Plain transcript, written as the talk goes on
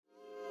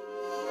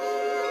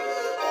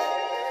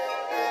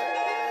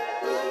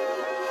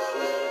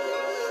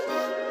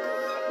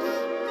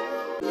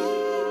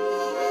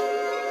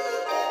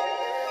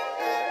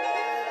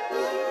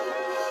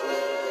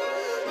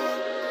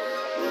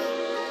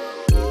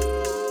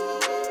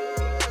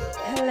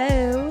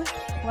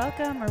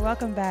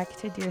welcome back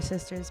to Dear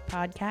Sisters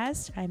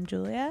podcast. I'm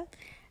Julia.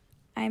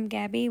 I'm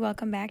Gabby.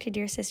 Welcome back to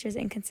Dear Sisters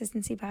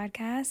Inconsistency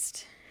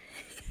podcast.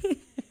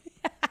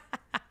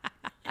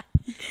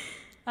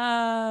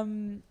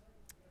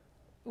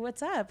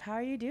 What's up? How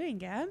are you doing,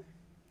 Gab?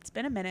 It's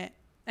been a minute.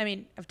 I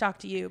mean, I've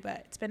talked to you,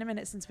 but it's been a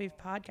minute since we've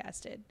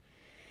podcasted.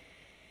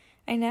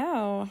 I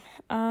know.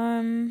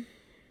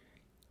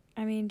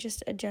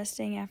 Just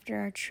adjusting after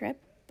our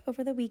trip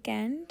over the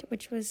weekend,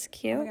 which was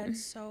cute. Oh my God,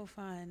 so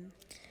fun.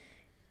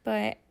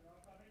 But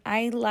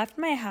I left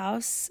my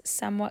house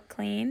somewhat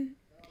clean,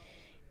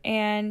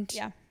 and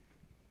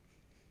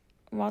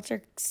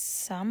Walter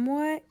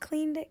somewhat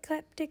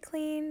kept it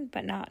clean,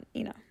 but not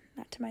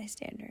to my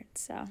standards.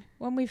 So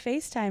when we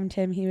FaceTimed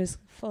him, he was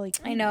fully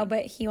clean. I know,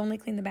 but he only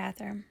cleaned the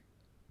bathroom.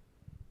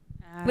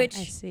 Which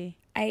I see.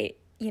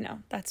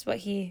 That's what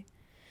he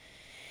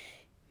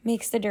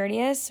makes the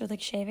dirtiest with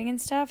like shaving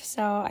and stuff.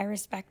 So I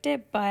respect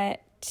it, but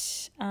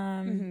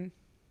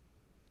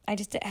I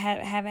just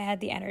haven't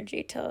had the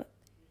energy to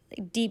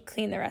like deep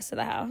clean the rest of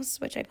the house,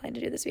 which I plan to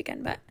do this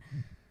weekend. But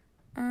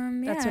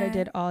that's what I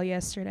did all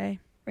yesterday.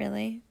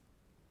 Really?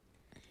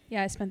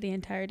 Yeah, I spent the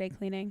entire day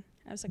cleaning.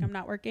 I was like, I'm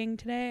not working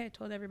today. I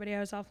told everybody I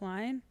was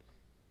offline,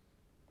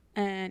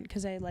 and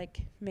because I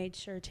made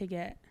sure to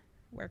get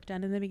work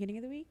done in the beginning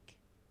of the week,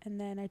 and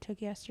then I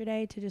took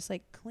yesterday to just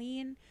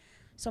clean.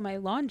 So my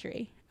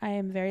laundry, I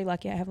am very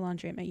lucky. I have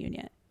laundry in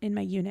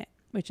my unit,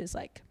 which is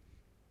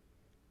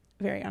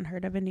very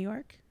unheard of in New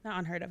York. Not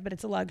unheard of, but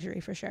it's a luxury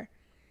for sure.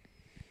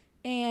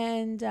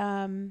 And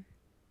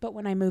but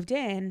when I moved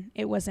in,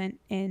 it wasn't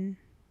in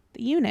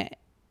the unit.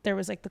 There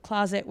was the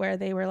closet where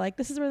they were like,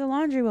 this is where the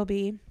laundry will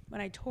be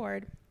when I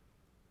toured.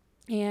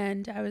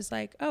 And I was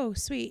like, oh,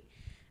 sweet.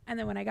 And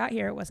then when I got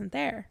here, it wasn't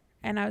there.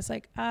 And I was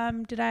like,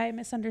 did I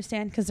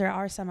misunderstand? Because there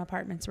are some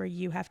apartments where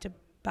you have to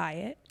buy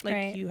it.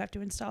 Right. You have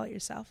to install it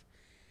yourself.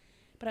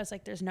 But I was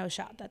like, there's no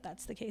shot that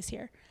that's the case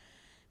here.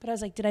 But I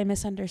was like, did I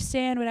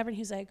misunderstand? Whatever. And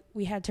he's like,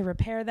 we had to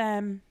repair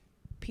them.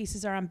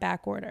 Pieces are on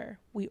back order.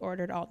 We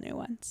ordered all new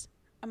ones.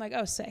 I'm like,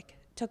 oh, sick.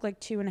 It took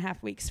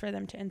 2.5 weeks for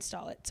them to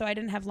install it. So I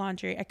didn't have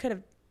laundry. I could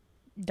have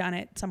done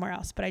it somewhere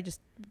else, but I just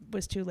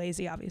was too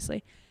lazy,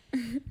 obviously.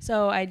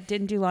 So I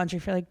didn't do laundry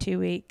for 2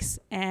 weeks.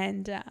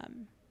 And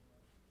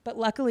but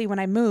luckily when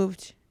I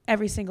moved,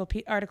 every single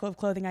article of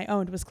clothing I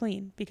owned was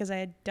clean because I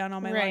had done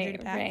all my laundry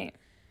to pack. Right.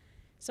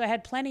 So I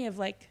had plenty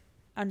of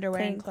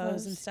underwear and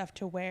clothes and stuff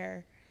to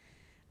wear.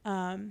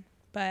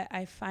 But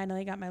I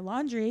finally got my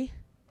laundry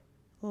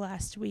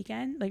last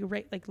weekend,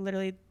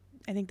 literally,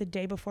 I think the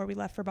day before we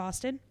left for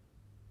Boston.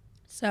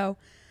 So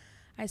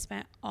I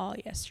spent all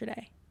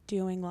yesterday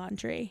doing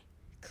laundry,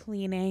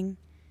 cleaning,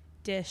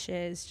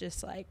 dishes,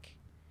 just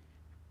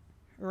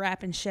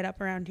wrapping shit up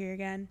around here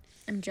again.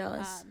 I'm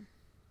jealous.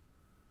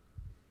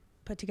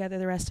 Put together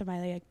the rest of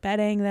my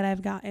bedding that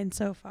I've gotten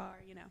so far,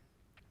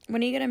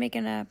 When are you going to make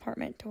an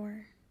apartment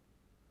tour?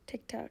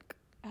 TikTok.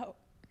 Oh.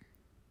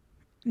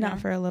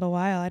 Not for a little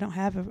while. I don't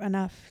have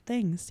enough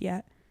things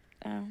yet.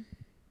 Oh.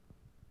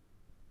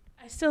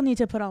 I still need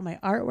to put all my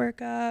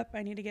artwork up.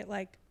 I need to get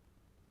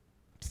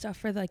stuff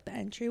for the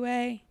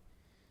entryway,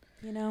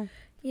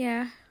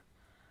 Yeah.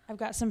 I've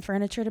got some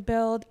furniture to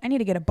build. I need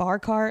to get a bar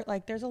cart.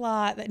 There's a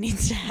lot that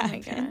needs to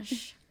happen. Oh my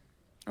gosh.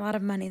 A lot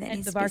of money that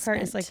needs to be spent. The bar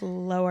cart is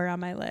lower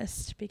on my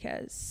list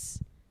because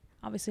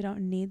obviously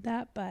don't need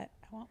that, but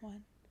I want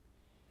one.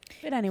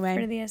 But anyway,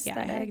 for the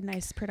aesthetic. I had a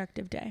nice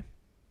productive day.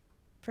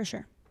 For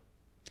sure.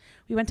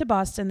 We went to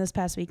Boston this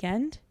past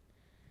weekend.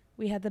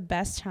 We had the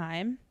best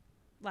time.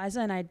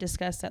 Liza and I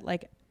discussed that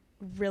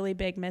really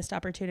big missed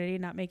opportunity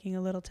not making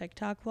a little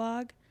TikTok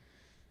vlog.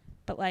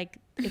 But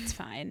it's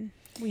fine.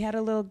 We had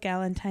a little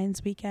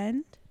Galentine's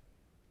weekend.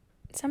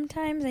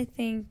 Sometimes I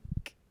think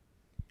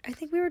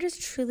we were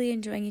just truly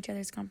enjoying each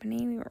other's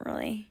company. We weren't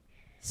really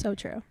so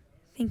true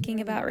thinking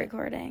about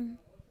recording,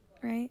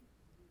 right?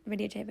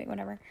 Videotaping,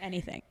 whatever.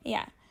 Anything.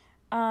 Yeah.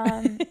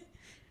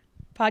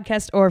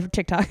 Podcast or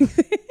TikTok.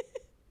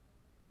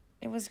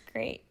 It was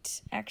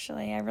great,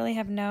 actually. I really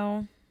have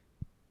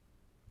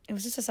it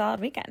was just a solid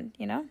weekend,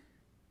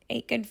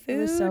 Ate good food. It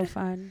was so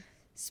fun.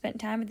 Spent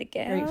time with the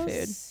girls.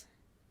 Great food.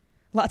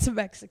 Lots of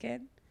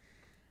Mexican.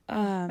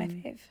 My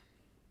fave.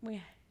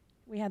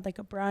 We had a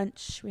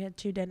brunch. We had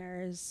 2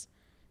 dinners.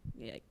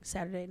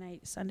 Saturday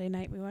night, Sunday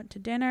night we went to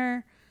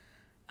dinner.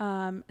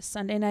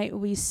 Sunday night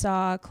we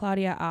saw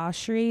Claudia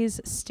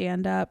Oshry's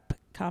stand-up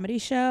comedy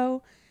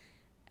show.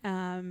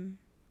 The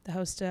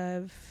host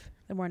of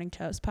the Morning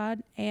Toast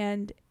Pod,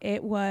 and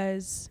it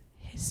was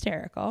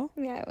hysterical.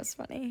 Yeah, it was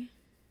funny.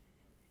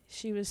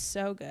 She was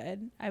so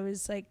good. I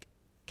was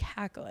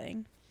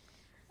cackling.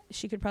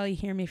 She could probably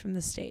hear me from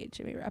the stage.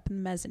 We were up in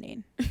the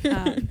mezzanine.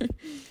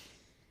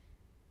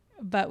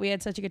 But we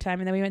had such a good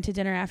time. And then we went to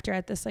dinner after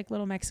at this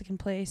little Mexican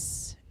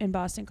place in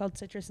Boston called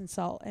Citrus and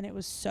Salt. And it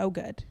was so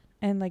good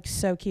and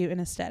so cute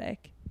and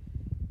aesthetic.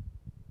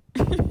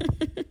 And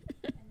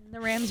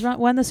the Rams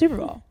won the Super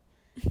Bowl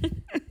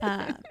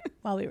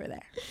while we were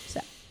there. So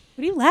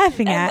what are you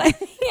laughing at? I'm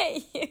laughing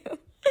at you.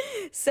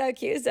 So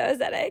cute, so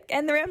aesthetic.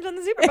 And the Rams won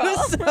the Super Bowl. It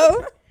was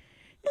so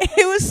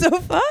It was so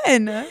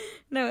fun.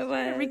 No, it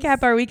was.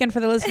 Recap our weekend for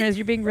the listeners.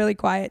 You're being really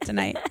quiet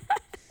tonight.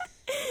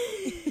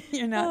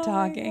 You're not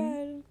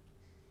talking.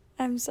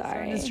 I'm So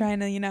sorry. I'm just trying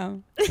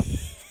to,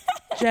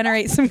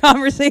 generate some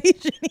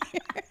conversation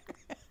here.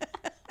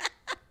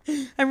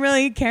 I'm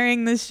really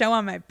carrying this show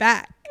on my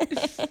back. You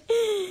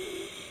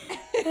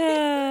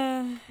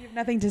have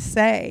nothing to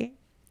say.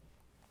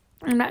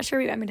 I'm not sure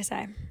what you want me to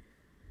say.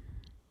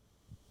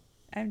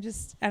 I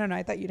don't know.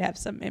 I thought you'd have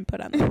some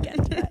input on the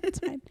weekend. That's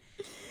fine.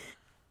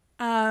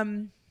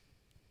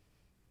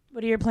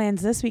 What are your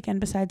plans this weekend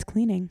besides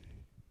cleaning?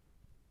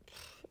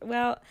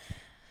 Well,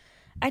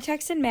 I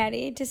texted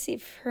Maddie to see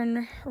if her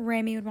and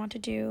Rami would want to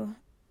do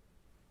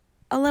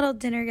a little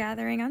dinner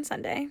gathering on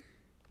Sunday.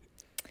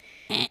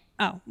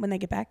 Oh, when they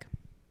get back?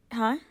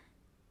 Huh?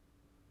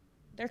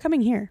 They're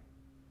coming here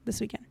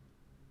this weekend.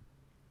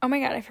 Oh my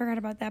God, I forgot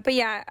about that. But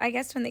yeah, I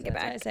guess when they get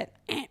back. I said,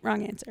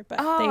 wrong answer. But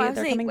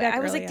they're coming back. I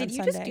was early like, did you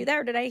Sunday. just do that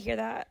or did I hear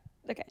that?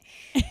 Okay.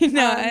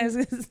 No, I was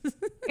like,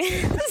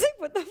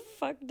 what the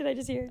fuck did I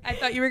just hear? I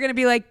thought you were gonna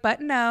be like,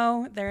 but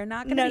no, they're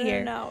not gonna be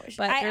here. No.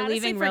 But I they're honestly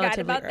leaving forgot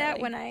relatively about early. that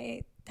when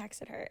I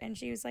texted her, and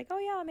she was like, "Oh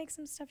yeah, I'll make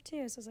some stuff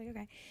too." So I was like,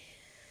 "Okay."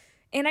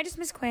 And I just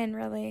miss Quinn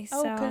really.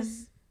 Oh, so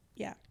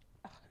yeah,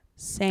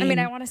 same. I mean,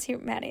 I want to see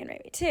Maddie and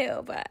Ravi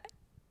too, but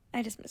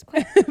I just miss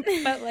Quinn.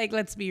 But like,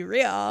 let's be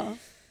real.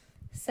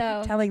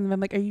 So Telling them, I'm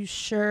like, are you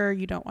sure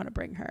you don't want to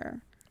bring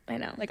her? I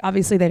know. Like,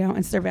 obviously they don't.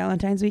 It's their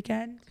Valentine's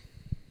weekend.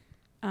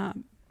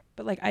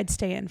 But like, I'd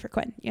stay in for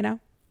Quinn.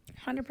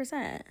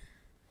 100%.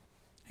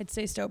 I'd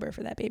stay sober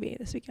for that baby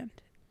this weekend.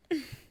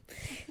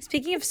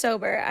 Speaking of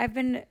sober, I've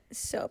been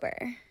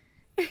sober.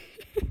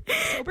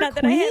 Sober Not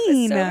that I have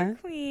a sober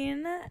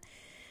queen.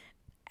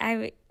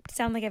 I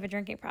sound like I have a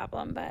drinking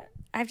problem, but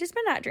I've just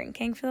been not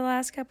drinking for the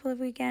last couple of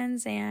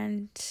weekends,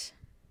 and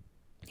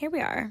here we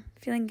are,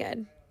 feeling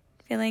good,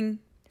 feeling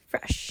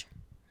fresh.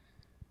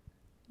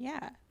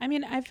 Yeah, I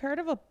mean, I've heard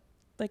of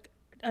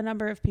a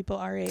number of people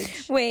our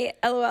age. Wait,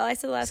 LOL, I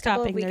said the last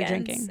couple of Stopping their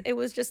weekends. drinking. It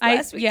was just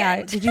last weekend.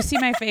 Yeah, did you see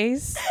my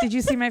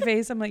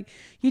face? I'm like,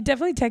 you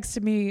definitely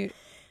texted me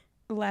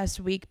last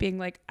week being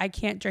like, I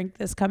can't drink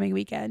this coming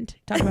weekend,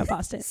 talking about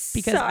Boston,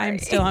 because I'm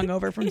still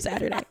hungover from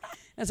Saturday.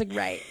 I was like,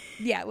 right.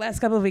 Yeah, last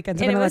couple of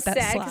weekends, I'm and going it to let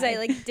was that sad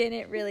slide. because I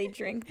didn't really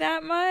drink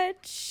that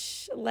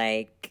much.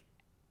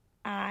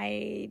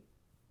 I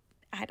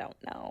don't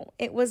know.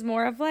 It was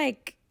more of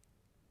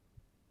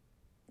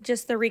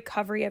just the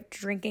recovery of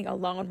drinking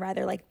alone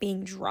rather like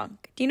being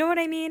drunk. Do you know what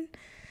I mean?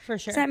 For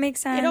sure. Does that make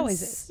sense? It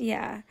always is.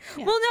 Yeah.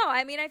 Well, no,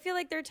 I mean, I feel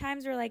like there are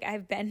times where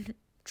I've been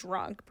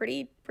drunk,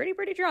 pretty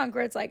drunk,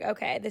 where it's like,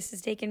 okay, this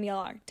has taken me a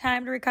long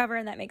time to recover,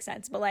 and that makes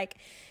sense. But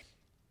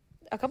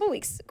a couple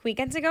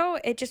weekends ago,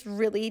 it just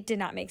really did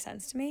not make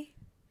sense to me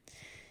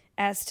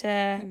as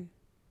to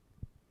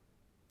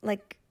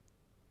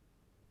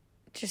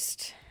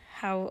just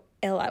how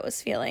ill I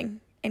was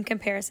feeling in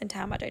comparison to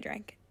how much I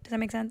drank. Does that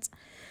make sense?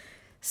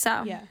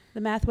 So Yeah,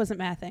 the math wasn't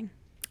mathing.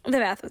 the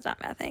math was not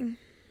mathing.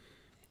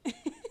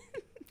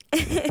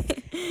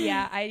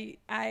 Yeah, I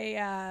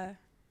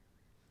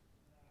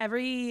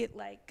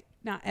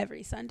not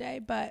every Sunday,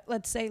 but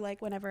let's say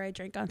whenever I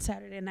drink on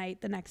Saturday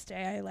night, the next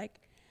day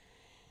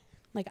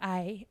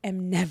I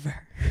am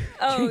never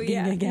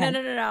drinking again.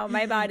 No.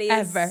 My body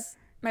Ever.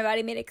 My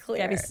body made it clear.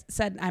 Gabby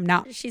said I'm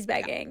not. She's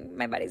begging. Yeah.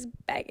 My body's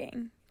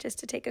begging just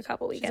to take a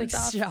couple weekends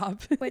off,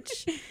 stop.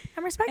 which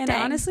I'm respecting.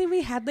 And honestly,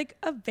 we had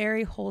a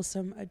very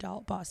wholesome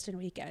adult Boston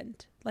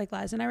weekend.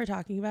 Liza and I were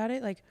talking about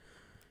it.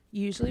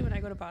 Usually when I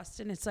go to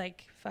Boston, it's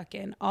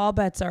fucking all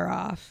bets are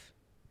off.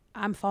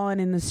 I'm falling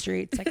in the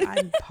streets.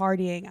 I'm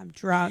partying. I'm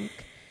drunk.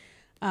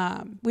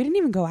 We didn't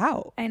even go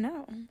out. I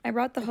know. I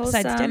brought the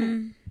Besides dinner.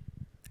 wholesome.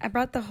 I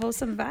brought the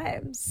wholesome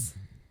vibes.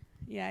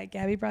 Yeah,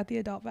 Gabby brought the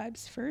adult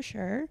vibes for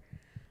sure.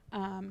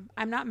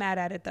 I'm not mad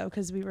at it though,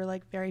 because we were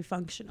very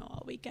functional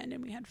all weekend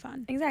and we had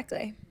fun.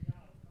 Exactly.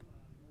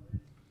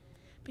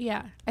 But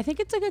yeah, I think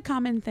it's a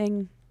common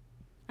thing.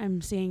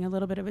 I'm seeing a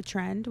little bit of a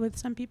trend with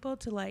some people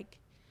to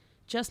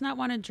just not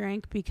want to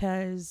drink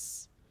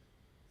because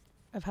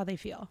of how they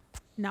feel,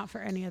 not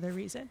for any other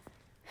reason.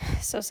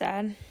 So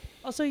sad.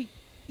 Also,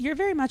 you're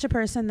very much a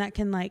person that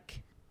can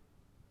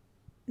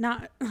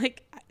not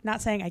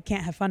saying I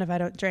can't have fun if I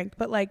don't drink,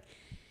 but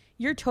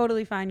you're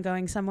totally fine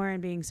going somewhere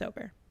and being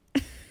sober.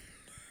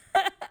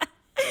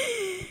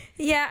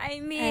 Yeah, I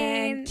mean,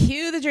 And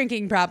cue the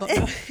drinking problem.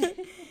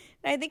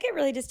 I think it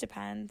really just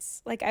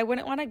depends. I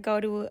wouldn't want to go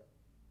to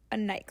a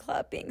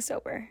nightclub being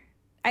sober.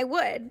 I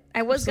would.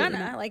 I was Absolutely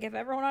gonna. not. If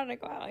everyone wanted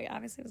to go out, I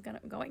obviously was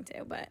going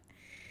to, but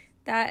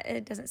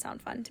it doesn't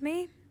sound fun to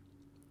me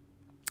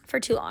for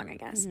too long, I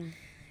guess. Mm-hmm.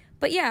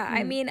 But yeah,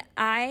 I mean,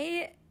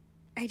 I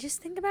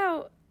just think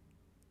about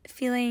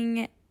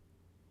feeling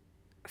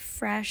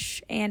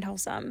fresh and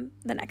wholesome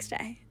the next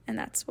day, and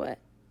that's what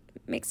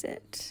makes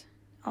it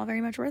all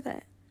very much worth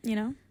it,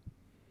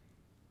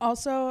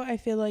 Also, I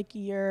feel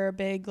you're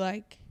big,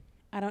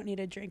 I don't need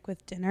a drink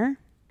with dinner.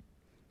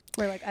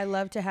 Where, I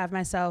love to have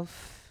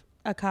myself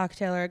a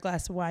cocktail or a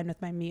glass of wine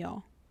with my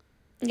meal.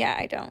 Yeah,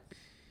 I don't.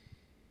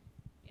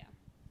 Yeah.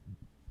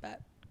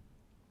 But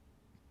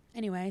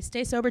Anyway,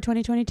 stay sober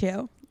 2022.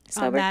 On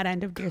Sober that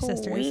end of Dear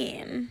Sisters.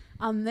 Queen.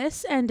 On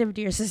this end of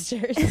Dear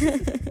Sisters,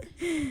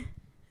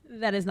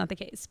 that is not the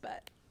case,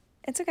 but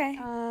It's okay.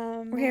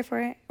 We're here for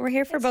it. We're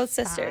here for both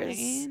sisters.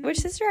 fine. Which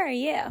sister are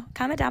you?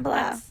 Comment down below.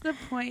 that's the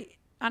point.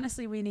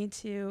 Honestly, we need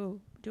to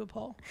do a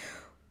poll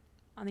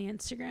on the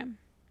Instagram.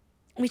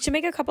 We should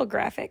make a couple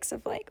graphics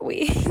of like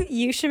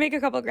you should make a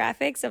couple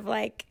graphics of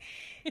like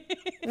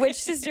which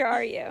sister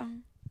are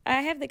you?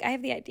 I have the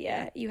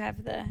idea. You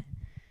have the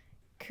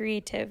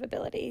creative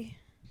ability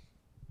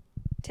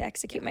to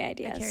execute my I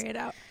ideas. carry it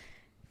out.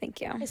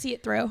 Thank you. I see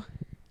it through.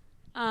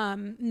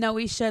 No,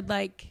 we should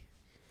like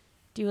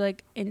do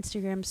like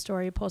Instagram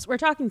story posts. We're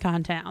talking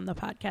content on the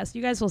podcast.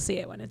 You guys will see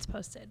it when it's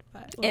posted,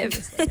 but we'll do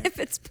this later. If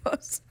it's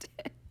posted.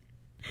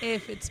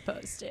 If it's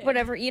posted.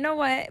 Whatever. You know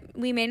what?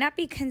 We may not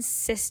be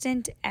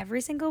consistent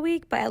every single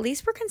week, but at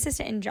least we're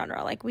consistent in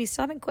general. Like we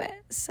still haven't quit.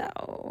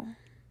 So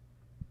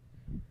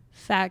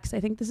Facts.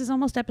 I think this is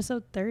almost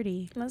episode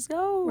 30. let's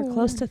go. We're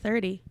close to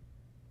 30.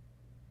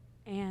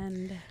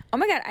 And Oh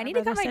my god, I need to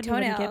cut brother my said we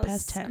wouldn't toenails. get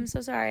past 10. I'm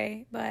so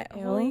sorry, but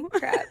Ew. holy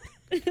crap.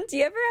 Do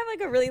you ever have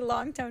like a really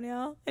long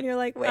toenail and you're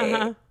like,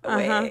 wait,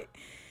 wait.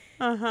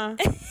 Uh-huh.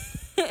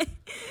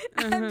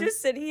 I'm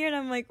just sitting here and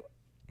I'm like,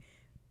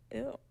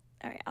 ew.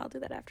 All right, I'll do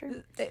that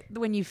after.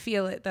 When you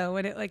feel it though,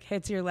 when it like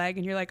hits your leg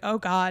and you're like, oh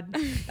God,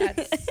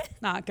 that's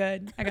not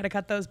good. I got to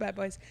cut those bad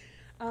boys.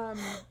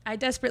 I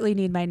desperately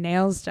need my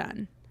nails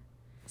done.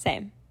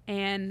 Same.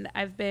 And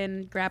I've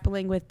been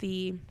grappling with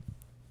the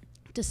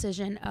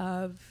decision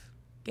of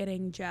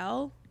getting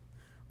gel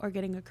or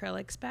getting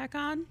acrylics back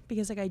on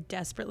because like I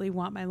desperately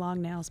want my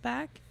long nails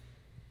back.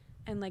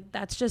 And like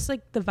that's just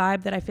like the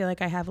vibe that I feel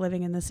like I have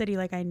living in the city.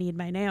 Like I need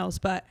my nails,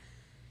 but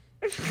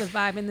the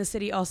vibe in the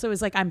city also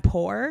is like I'm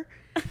poor.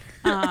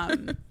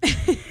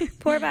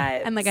 Poor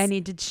vibes. And like I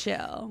need to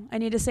chill. I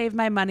need to save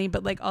my money,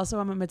 but like also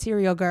I'm a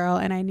material girl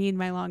and I need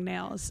my long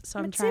nails. So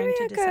I'm trying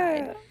to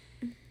decide.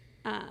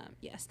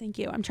 Yes, thank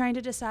you. I'm trying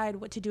to decide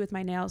what to do with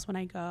my nails when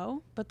I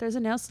go, but there's a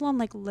nail salon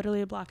like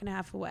literally a block and a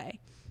half away.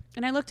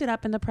 And I looked it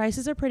up and the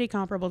prices are pretty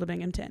comparable to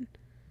Binghamton.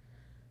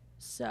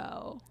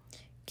 So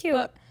Cute.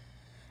 but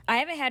I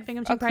haven't had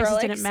Binghamton prices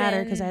didn't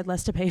matter because I in- had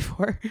less to pay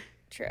for.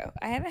 True.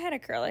 I haven't had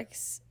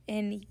acrylics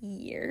in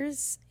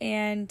years.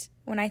 And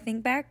when I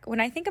think of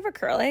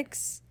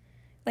acrylics,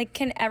 like,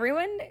 can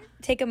everyone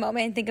take a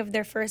moment and think of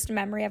their first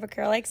memory of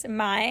acrylics?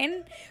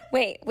 Mine,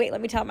 wait,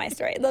 let me tell my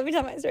story.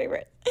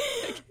 First.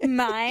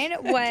 Mine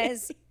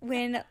was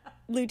when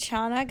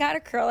Luciana got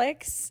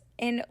acrylics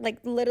in, like,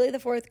 literally the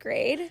 4th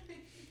grade.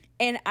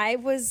 And I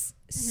was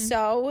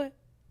so,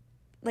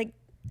 like,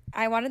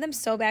 I wanted them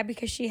so bad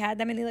because she had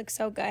them and they looked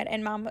so good.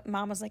 And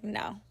mom was like,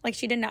 no. Like,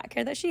 she did not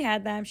care that she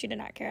had them. She did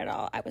not care at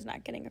all. I was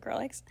not getting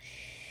acrylics.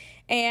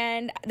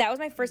 And that was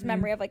my first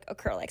memory of, like,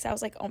 acrylics. I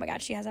was like, oh, my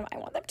God, she has them. I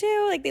want them,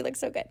 too. Like, they look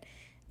so good.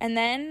 And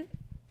then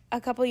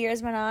a couple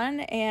years went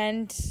on.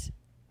 And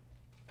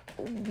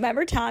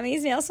remember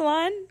Tommy's nail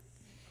salon?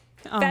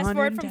 Fast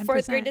forward from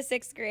 4th grade to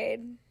 6th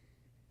grade.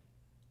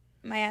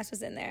 My ass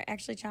was in there.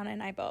 Actually, Chana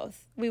and I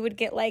both. We would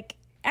get, like,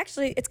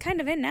 actually, it's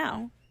kind of in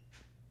now.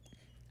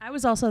 I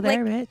was also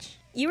there, Like, bitch.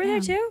 You were there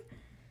too?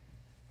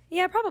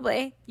 Yeah,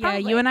 probably. Yeah,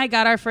 you and I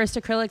got our first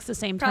acrylics the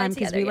same Probably time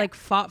because we together, yeah. like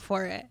fought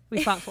for it.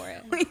 We fought for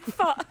it. We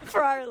fought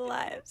for our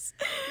lives.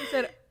 We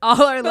said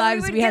all our But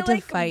lives we we would had get, to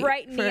like, fight.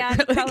 bright for neon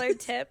acrylics. colored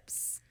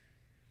tips.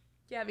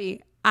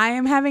 Gabby, I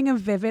am having a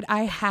vivid.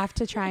 I have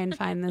to try and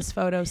find this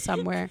photo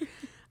somewhere.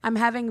 I'm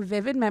having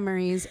vivid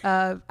memories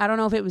of. I don't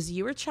know if it was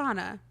you or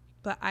Chana,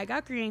 but I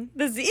got green.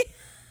 The Z.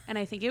 And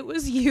I think it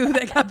was you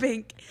that got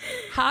pink.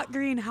 Hot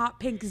green, hot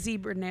pink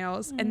zebra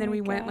nails. And then my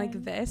we went God.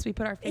 like this. We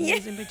put our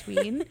fingers in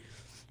between.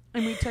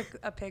 And we took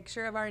a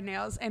picture of our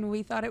nails. And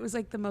we thought it was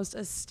like the most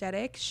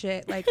aesthetic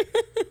shit. Like,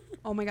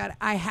 oh my God,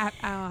 I have.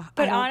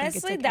 But I don't think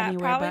it's, honestly, like, that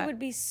anywhere, probably but- would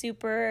be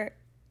super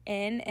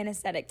in and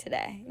aesthetic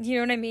today. You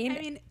know what I mean? I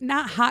mean,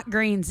 not hot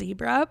green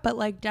zebra, but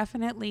like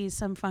definitely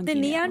some funky The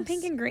neon nails.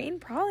 pink and green,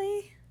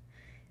 probably.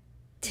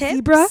 Tips?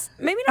 Zebra?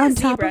 Maybe On not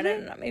top zebra. of No,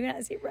 it? no, maybe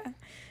not zebra.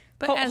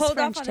 But as hold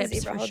French off on the tips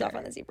zebra. for Hold sure. off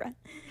on the zebra.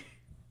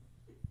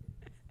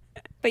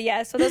 But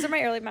yeah, so those are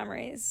my early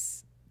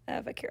memories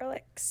of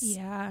acrylics.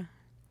 Yeah.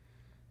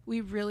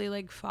 We really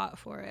like fought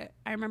for it.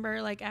 I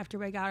remember like after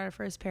we got our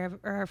first pair of,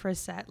 or our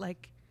first set,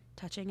 like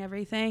touching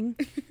everything,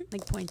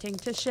 like pointing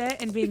to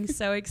shit and being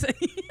so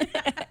excited.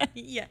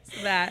 Yes,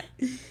 that.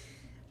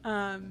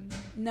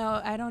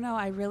 No, I don't know.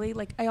 I really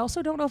like, I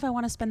also don't know if I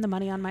want to spend the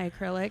money on my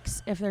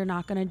acrylics if they're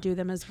not going to do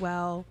them as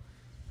well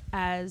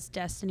as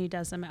Destiny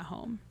does them at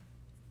home.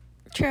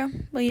 True.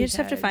 Well, you just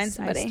have to find Because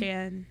somebody. I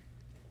stand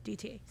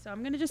DT. So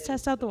I'm going to just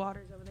test out the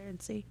waters over there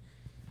and see.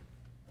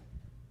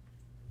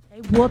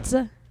 Hey, what's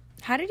up?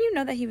 How did you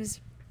know that he was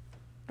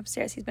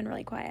upstairs? He's been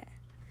really quiet.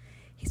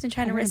 He's been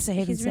trying I to heard him say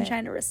he's been sit.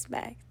 trying to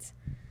respect.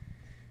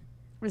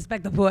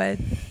 Respect the wood.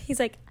 He's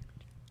like,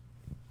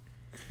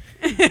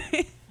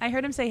 I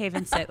heard him say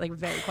Haven sit like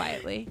very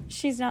quietly.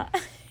 she's not.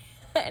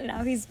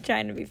 No, he's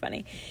trying to be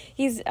funny.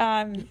 He's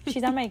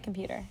she's on my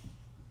computer.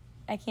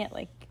 I can't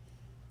like.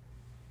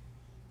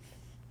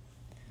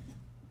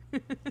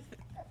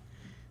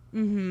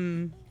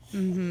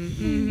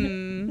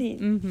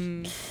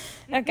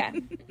 Okay.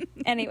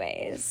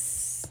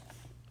 Anyways.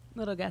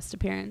 Little guest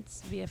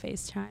appearance via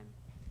FaceTime.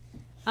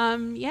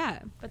 Yeah,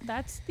 but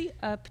that's the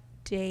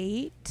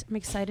update. I'm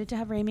excited to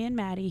have Rami and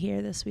Maddie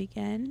here this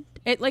weekend.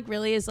 It like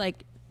really is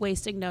like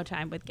wasting no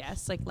time with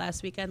guests. Like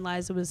last weekend,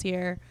 Liza was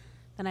here,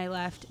 then I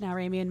left. Now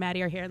Rami and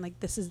Maddie are here, and like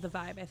this is the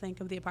vibe I think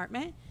of the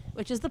apartment,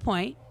 which is the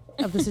point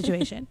of the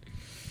situation.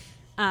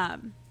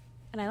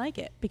 And I like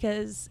it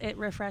because it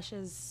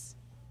refreshes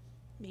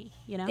me.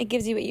 You know, It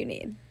gives you what you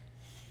need.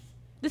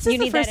 this you is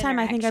the need that first time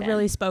I think I've interaction.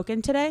 really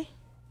spoken today.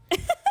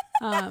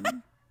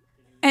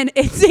 And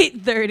it's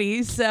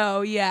 8:30,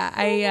 so yeah.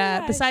 Oh my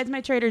gosh. Besides my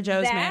Trader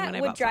Joe's man when I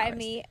That would bought drive flowers.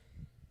 me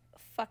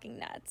fucking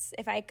nuts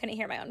if I couldn't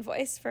hear my own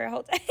voice for a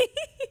whole day.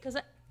 Because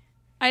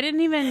I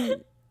didn't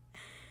even.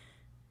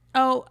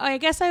 Oh, I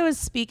guess I was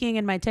speaking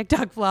in my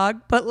TikTok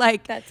vlog, but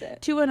like That's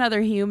it. to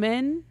another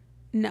human,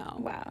 no.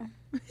 Wow.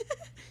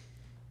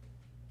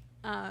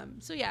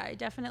 So yeah, I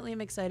definitely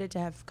am excited to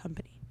have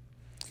company.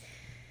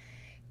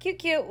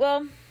 Cute.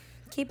 Well,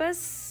 keep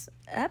us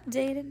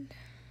updated.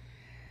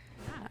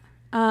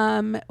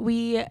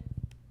 We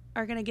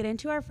are gonna get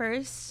into our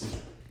first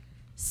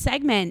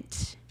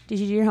segment. Did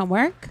you do your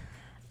homework?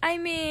 I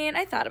mean,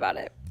 I thought about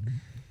it.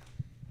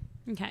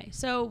 Okay,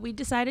 so we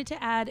decided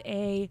to add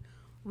a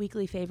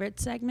weekly favorite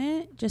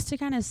segment just to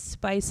kind of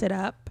spice it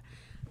up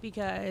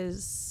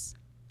because,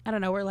 I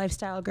don't know, we're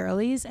lifestyle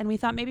girlies, and we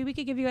thought maybe we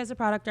could give you guys a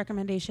product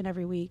recommendation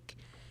every week.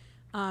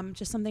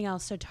 Just something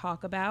else to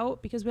talk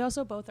about because we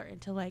also both are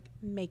into like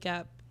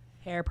makeup,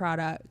 hair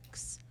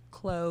products,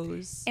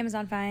 clothes,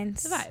 Amazon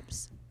finds. the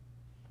vibes.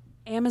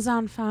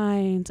 Amazon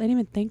finds. I didn't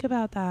even think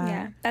about that.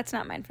 Yeah, that's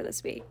not mine for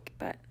this week,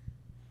 but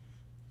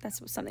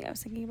that's something I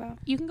was thinking about.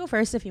 You can go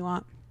first if you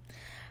want.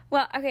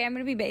 Well, okay, I'm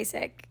going to be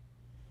basic.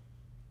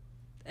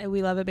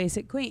 We love a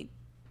basic queen.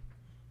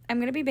 I'm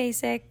going to be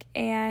basic,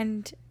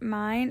 and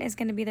mine is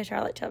going to be the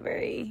Charlotte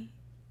Tilbury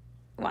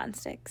wand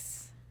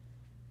sticks.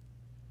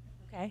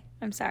 Okay.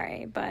 I'm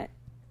sorry, but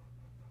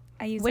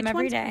I use Which them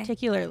every ones day.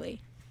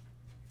 particularly?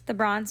 The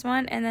bronze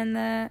one and then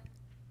the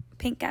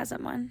pink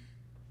gasm one.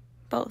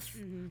 Both.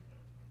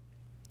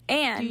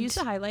 And Do you use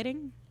the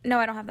highlighting? no,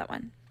 I don't have that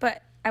one,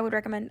 but I would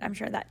recommend, I'm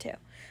sure, that too.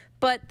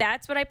 But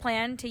that's what I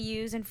plan to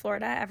use in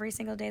Florida every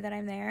single day that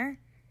I'm there.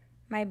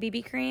 My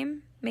BB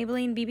cream,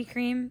 Maybelline BB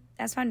cream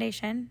as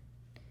foundation,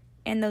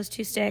 and those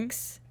two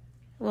sticks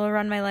will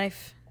run my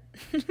life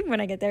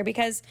when I get there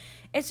because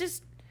it's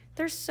just,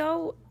 they're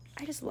so,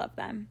 I just love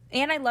them.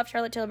 And I love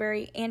Charlotte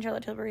Tilbury, and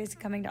Charlotte Tilbury is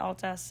coming to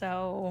Ulta,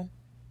 so...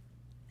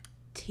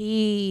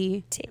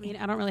 Tea. Tea. I mean,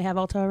 I don't really have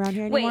Ulta around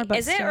here anymore. Wait, but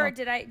is it, still. or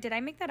did I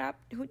make that up?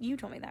 You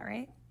told me that,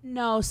 right?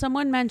 No,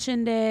 someone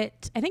mentioned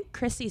it. I think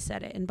Chrissy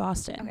said it in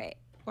Boston. Okay.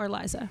 Or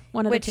Liza.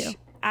 One of Which the two.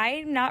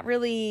 I'm not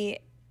really,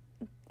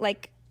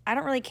 like, I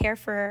don't really care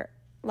for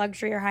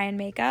luxury or high-end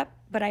makeup,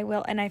 but I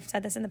will, and I've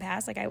said this in the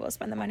past, like, I will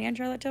spend the money on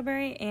Charlotte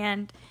Tilbury,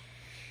 and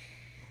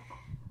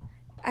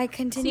I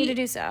continue to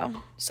do so.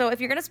 So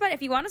if you want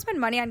to spend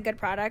money on good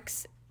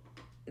products,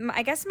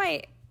 I guess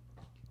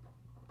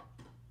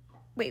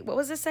wait, what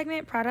was this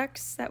segment?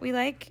 Products that we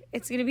like?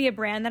 It's going to be a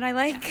brand that I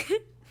like.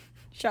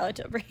 Charlotte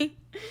Tilbury.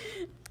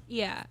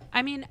 Yeah.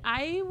 I mean,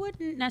 I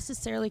wouldn't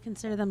necessarily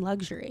consider them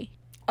luxury.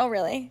 Oh,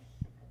 really?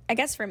 I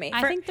guess for me.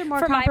 I think they're more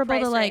for my comparable to,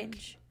 price like-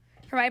 range.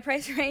 For my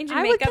price range and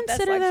I would makeup, that's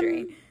consider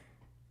luxury. them-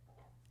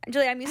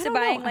 Julie, I'm used I to don't know.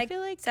 buying I like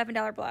feel like-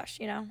 $7 blush,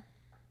 you know?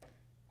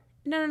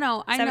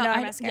 No. I know.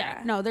 $7 mascara.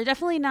 Yeah, no, they're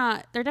definitely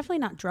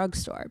not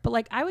drugstore. But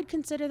like, I would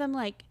consider them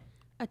like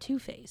a Too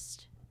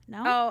Faced. No.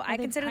 Oh, Are I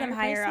they consider them priced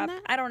higher than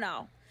up. that? I don't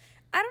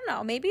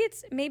know. Maybe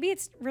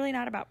it's really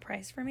not about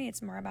price for me.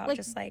 It's more about Like-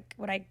 just like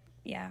what I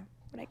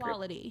group.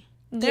 Quality.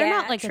 They're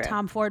not like true. a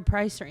Tom Ford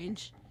price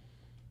range.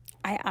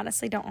 I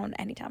honestly don't own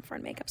any Tom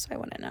Ford makeup, so I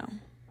wouldn't know.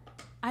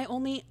 I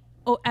only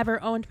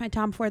ever owned my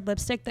Tom Ford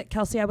lipstick that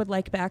Kelsey I would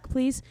like back,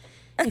 please,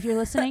 if you're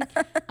listening.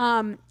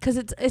 Because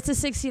it's a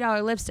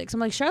 $60 lipstick. So I'm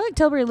like, Charlotte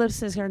Tilbury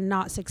lipsticks are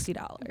not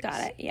 $60.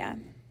 Got it. Yeah.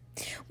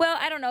 Well,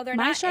 I don't know. They're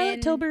My not Charlotte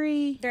in,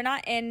 Tilbury, They're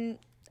not in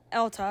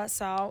Ulta,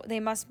 so they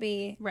must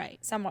be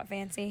right? somewhat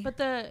fancy.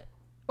 But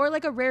or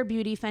like a Rare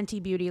Beauty,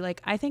 Fenty Beauty,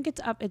 like I think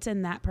it's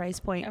in that price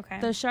point. Okay.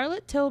 The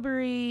Charlotte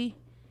Tilbury,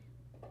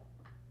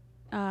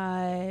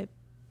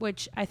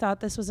 which I thought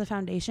this was a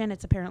foundation.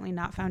 It's apparently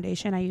not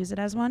foundation. I use it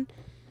as one.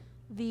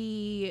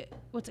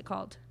 What's it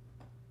called?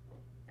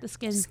 The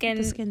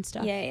skin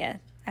stuff. Yeah.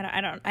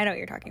 I know what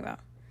you're talking about.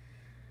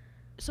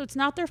 So it's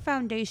not their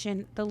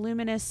foundation, the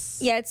luminous.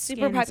 Yeah, it's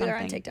super skin popular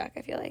on something. TikTok,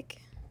 I feel like.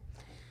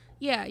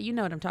 Yeah, you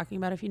know what I'm talking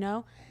about if you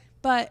know.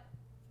 But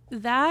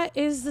that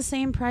is the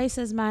same price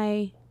as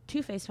my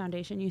Too Faced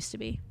foundation used to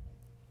be.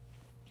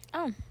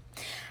 Oh,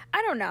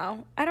 I don't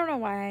know. I don't know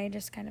why I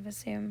just kind of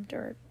assumed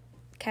or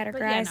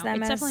categorized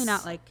them it's as definitely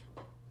not like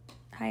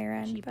higher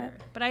end, cheaper.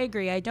 But I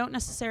agree. I don't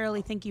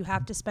necessarily think you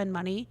have to spend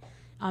money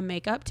on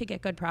makeup to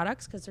get good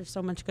products because there's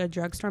so much good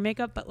drugstore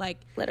makeup. But like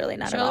literally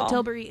not at Charlotte all.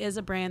 Tilbury is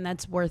a brand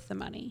that's worth the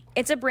money.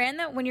 It's a brand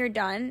that when you're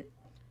done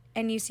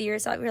and you see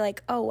yourself, you're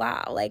like, oh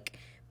wow, like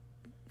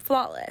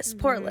flawless,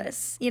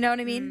 poreless. You know what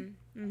I mean?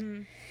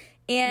 Mm-hmm.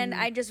 And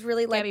I just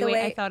really like Gabby, the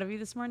way I thought of you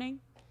this morning.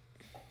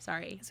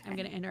 Sorry, okay. I'm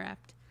going to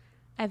interrupt.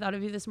 I thought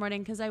of you this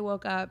morning because I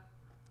woke up,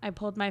 I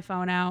pulled my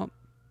phone out,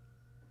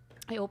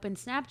 I opened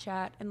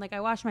Snapchat, and like I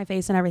washed my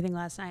face and everything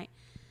last night.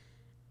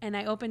 And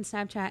I opened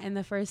Snapchat, and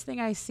the first thing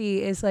I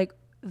see is like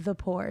the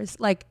pores.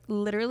 Like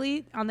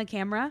literally on the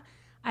camera,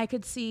 I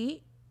could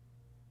see.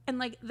 And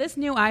like this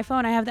new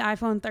iPhone, I have the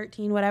iPhone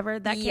 13, whatever.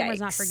 That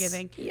camera's not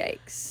forgiving.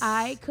 Yikes.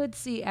 I could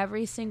see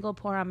every single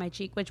pore on my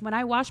cheek, which when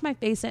I wash my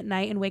face at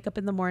night and wake up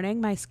in the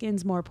morning, my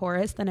skin's more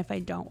porous than if I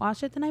don't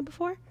wash it the night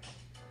before.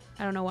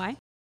 I don't know why.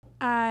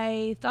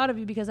 I thought of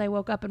you because I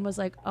woke up and was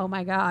like, oh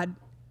my God,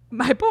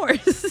 my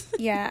pores.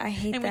 Yeah, I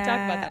hate and that. we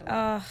talked about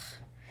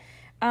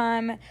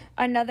that. Ugh.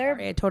 Another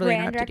Sorry, I totally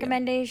brand interrupted you.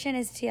 recommendation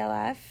is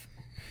TLF.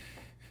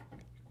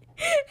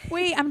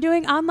 Wait, I'm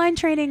doing online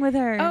training with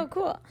her. Oh,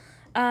 cool.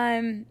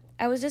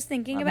 I was just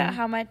thinking Love about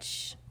him.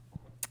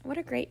 what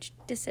a great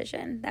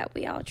decision that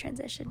we all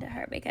transitioned to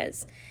her,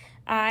 because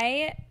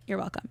You're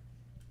welcome.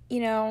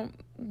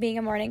 being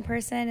a morning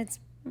person, it's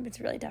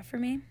really tough for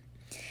me,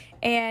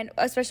 and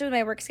especially with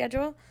my work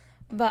schedule.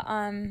 But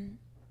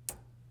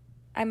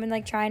I've been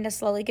like trying to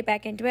slowly get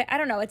back into it. I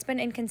don't know. It's been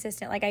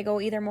inconsistent. Like I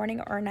go either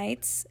morning or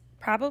nights.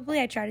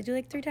 Probably I try to do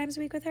like 3 times a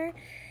week with her,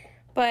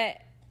 but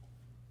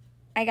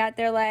I got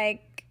there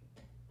like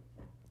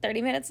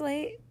 30 minutes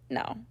late.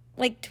 No,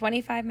 like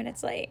 25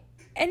 minutes late.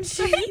 And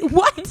she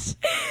What?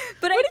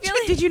 But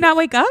What did you not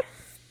wake up?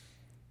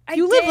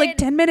 You live like did.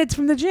 10 minutes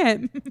from the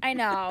gym. I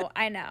know.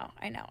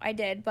 I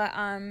did, but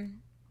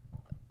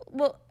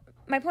well,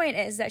 my point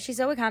is that she's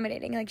so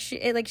accommodating. Like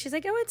she's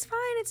like, "Oh,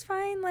 it's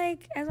fine.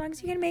 Like as long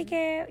as you can make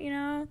it,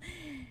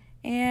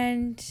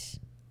 And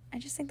I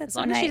just think that's As so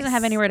long nice. as she doesn't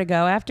have anywhere to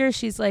go after,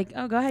 she's like,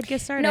 "Oh, go ahead,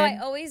 get started." No, I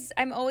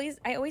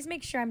always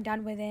make sure I'm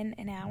done within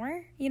an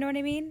hour. You know what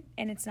I mean?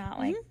 And it's not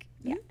like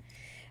yeah.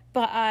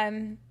 But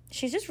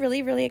she's just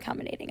really, really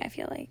accommodating, I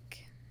feel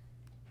like.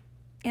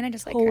 And I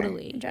just like her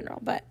in general.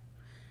 But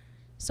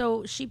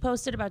So she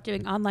posted about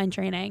doing online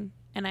training,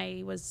 and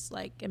I was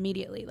like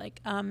immediately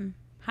like, hi.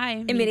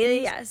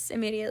 immediately yes.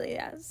 Immediately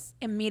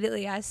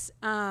yes.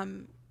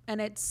 And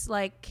it's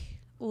like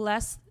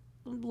less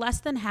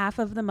than half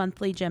of the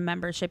monthly gym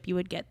membership you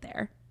would get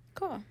there.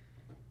 Cool.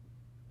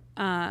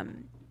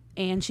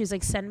 And she's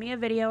like, send me a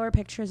video or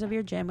pictures of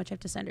your gym, which I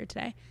have to send her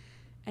today,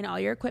 and all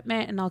your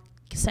equipment, and I'll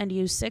send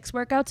you 6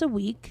 workouts a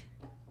week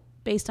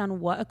based on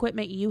what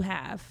equipment you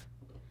have.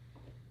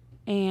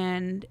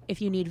 And if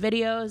you need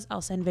videos,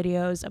 I'll send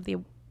videos of the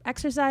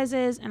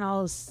exercises, and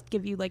I'll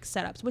give you like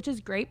setups, which is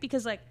great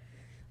because like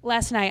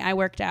last night I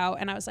worked out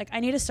and I was like, I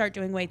need to start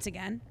doing weights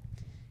again.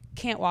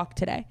 Can't walk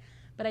today.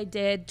 But I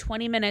did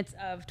 20 minutes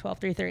of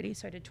 12-3-30.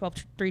 So I did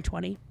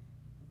 12-3-20.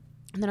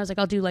 And then I was like,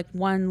 I'll do like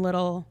one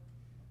little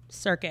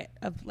circuit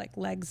of like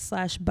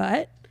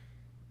legs/butt.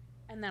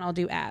 And then I'll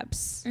do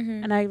abs.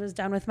 Mm-hmm. And I was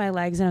done with my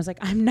legs and I was like,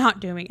 I'm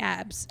not doing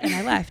abs. And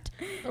I left.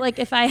 But like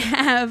if I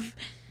have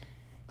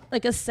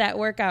like a set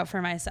workout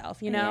for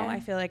myself, Yeah. I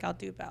feel like I'll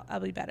be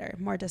better,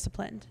 more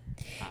disciplined.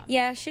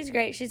 Yeah, she's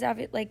great. She's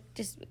like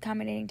just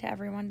accommodating to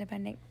everyone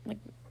depending like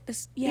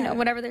this, Yeah,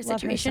 whatever their love her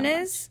situation so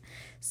is.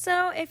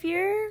 So if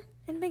you're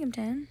in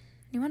Binghamton,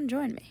 you want to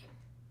join me,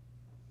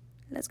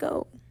 let's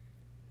go.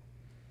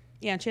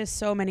 Yeah, and she has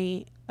so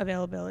many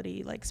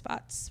availability like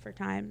spots for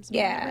times.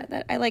 Yeah,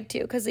 that I like too,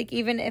 because like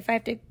even if I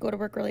have to go to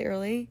work really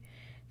early,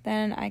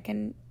 then I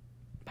can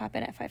pop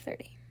in at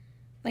 5:30.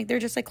 Like they're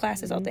just like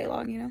classes all day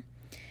long,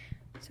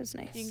 So it's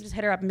nice. You can just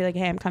hit her up and be like,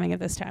 hey, I'm coming at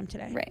this time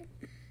today. Right.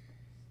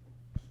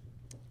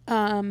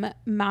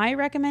 My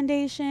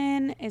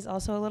recommendation is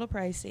also a little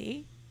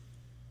pricey,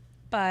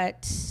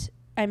 but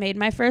I made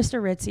my first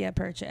Aritzia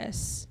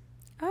purchase.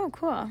 Oh,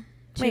 cool.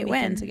 2 Wait,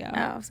 weekends when? ago. Oh,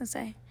 I was gonna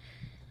say.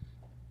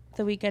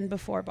 The weekend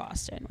before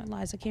Boston when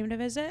Liza came to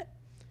visit.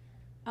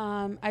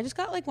 I just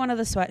got like one of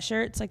the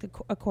sweatshirts, like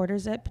a quarter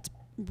zip. It's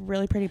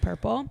really pretty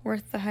purple.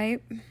 Worth the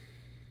hype.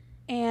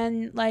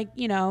 And like,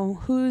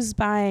 who's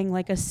buying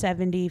like a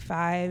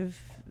 $75,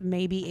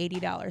 maybe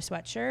 $80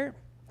 sweatshirt?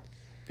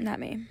 Not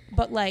me.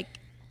 But like,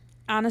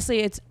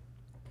 honestly, it's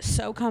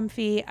so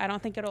comfy. I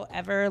don't think it'll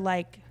ever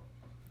like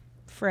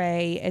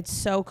fray. It's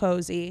so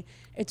cozy.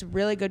 It's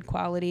really good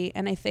quality.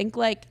 And I think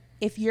like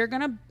if you're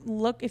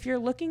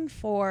looking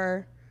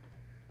for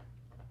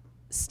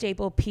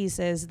staple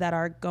pieces that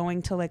are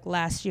going to like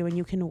last you and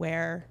you can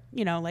wear,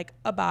 like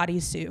a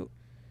bodysuit.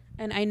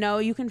 And I know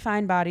you can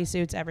find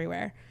bodysuits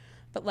everywhere.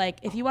 But like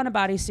if you want a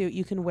bodysuit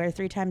you can wear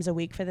 3 times a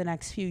week for the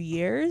next few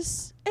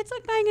years, it's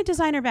like buying a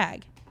designer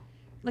bag.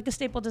 Like a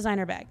staple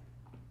designer bag.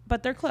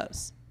 But they're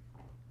close.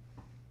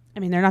 I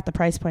mean, they're not the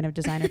price point of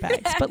designer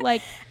bags, but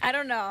like I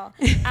don't know.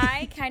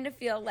 I kind of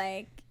feel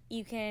like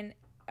you can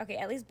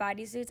at least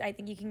bodysuits. I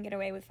think you can get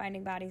away with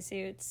finding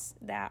bodysuits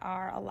that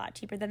are a lot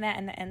cheaper than that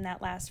and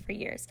that last for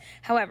years.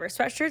 However,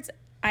 sweatshirts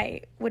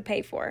I would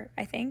pay for,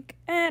 I think.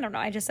 I don't know.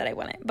 I just said I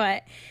wouldn't.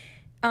 But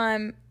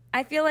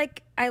I feel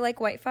like I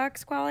like White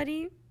Fox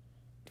quality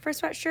for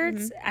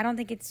sweatshirts. I don't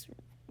think it's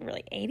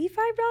really $85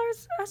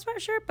 a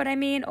sweatshirt, but I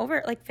mean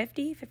over like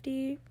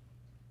 $50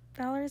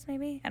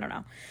 maybe. I don't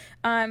know.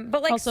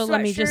 But like Also,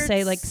 let me just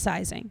say, sweatshirts- like,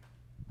 sizing.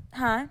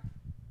 huh?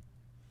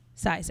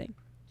 Sizing.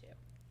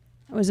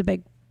 It was a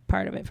big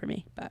part of it for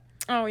me. But,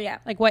 Oh yeah.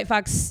 like, White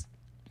Fox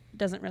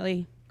doesn't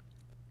really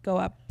go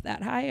up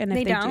that high. And if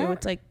They they do, don't?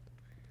 it's like,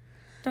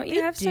 Don't you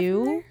They have stuff in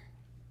do. there?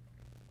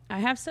 I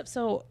have stuff.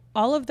 So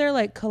all of their,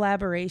 like,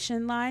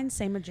 collaboration lines,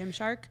 same with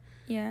Gymshark,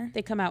 Yeah.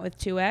 they come out with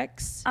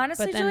 2X.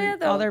 Honestly, but then Julia,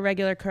 though, all their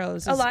regular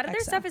curls A is lot of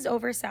their XL. stuff is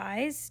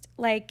oversized.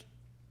 Like,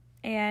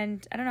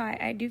 and I don't know.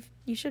 I do.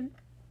 You should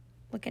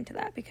look into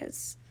that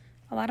because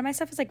a lot of my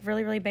stuff is like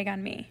really, really big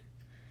on me.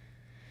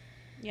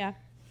 Yeah.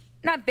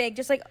 Not big,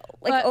 just like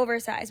But-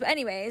 oversized. But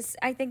anyways,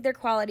 I think their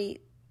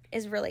quality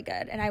is really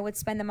good, and I would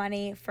spend the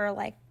money for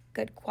like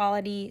good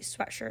quality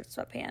sweatshirts,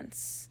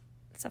 sweatpants,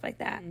 stuff like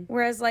that.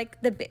 Whereas like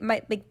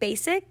my big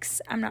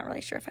basics, I'm not really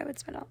sure if I would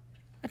spend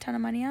a ton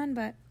of money on,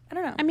 but I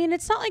don't know. I mean,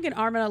 it's not like an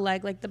arm and a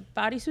leg. Like, the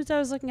bodysuits I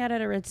was looking at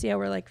Aritzia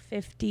were like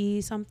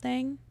 50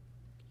 something,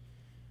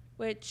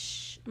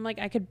 which I'm like,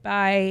 I could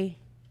buy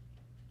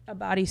a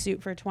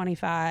bodysuit for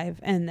 25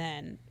 and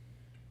then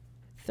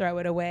throw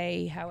it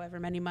away however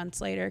many months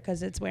later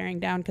because it's wearing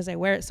down because I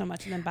wear it so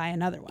much, and then buy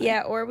another one.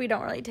 Yeah, or we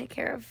don't really take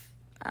care of.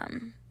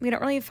 We don't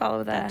really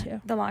follow That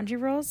too. the laundry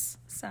rules,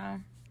 so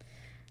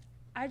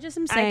I just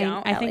am saying,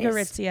 don't, I at think least.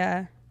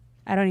 Aritzia,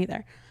 I don't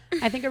either.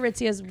 I think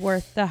Aritzia is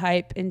worth the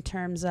hype in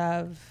terms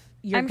of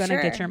you're I'm going to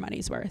get sure. your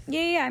money's worth.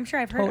 yeah, I'm sure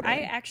I've heard. Totally. I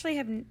actually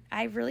have.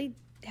 I really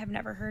have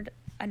never heard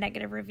a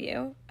negative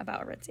review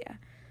about Aritzia,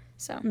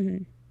 so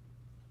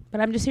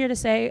But I'm just here to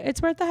say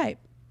it's worth the hype.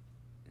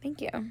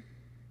 thank you.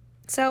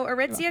 So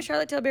Aritzia,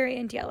 Charlotte Tilbury,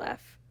 and TLF.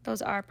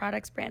 Those are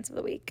products brands of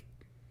the week.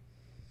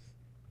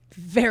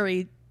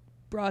 Very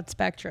broad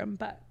spectrum,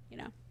 but, you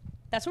know,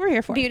 that's what we're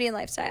here for. Beauty and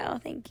lifestyle.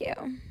 Thank you.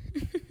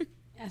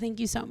 Yeah,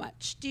 thank you so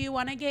much. Do you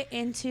want to get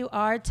into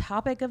our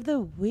topic of the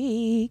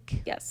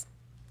week? Yes.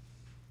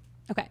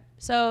 Okay,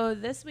 so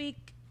this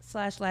week /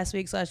 last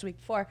week / week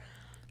before,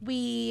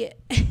 we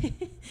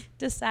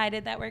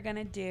decided that we're going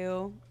to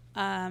do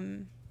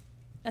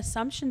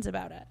assumptions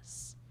about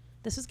us.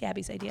 This was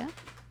Gabby's idea.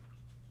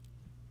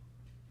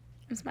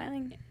 I'm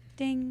smiling.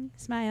 Ding,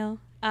 smile.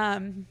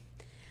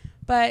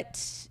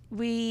 But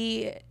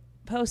we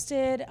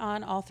posted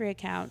on all 3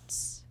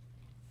 accounts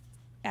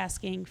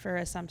asking for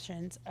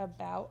assumptions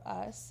about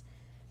us,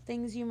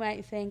 things you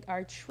might think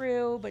are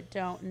true but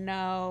don't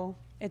know,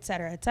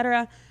 etc.,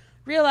 etc.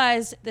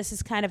 Realized this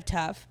is kind of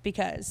tough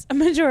because a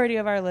majority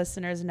of our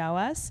listeners know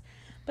us,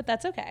 but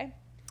that's okay.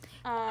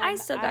 I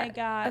still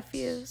got a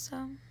few,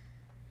 so.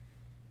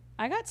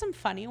 I got some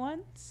funny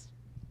ones.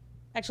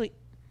 Actually,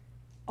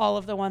 all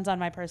of the ones on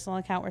my personal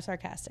account were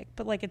sarcastic,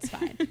 but like, it's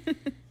fine.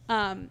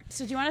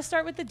 So do you want to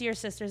start with the Dear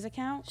Sisters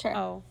account? Sure.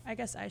 Oh, I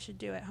guess I should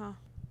do it, huh?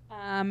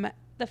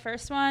 The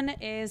first one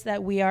is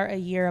that we are a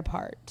year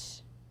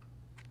apart,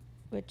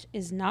 which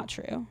is not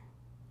true.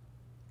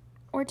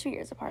 We're 2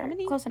 years apart. How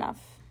many? Close enough.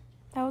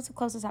 That was a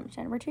close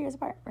assumption. We're 2 years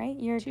apart, right?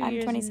 2 years I'm and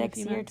a 26,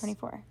 few you're months.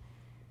 24.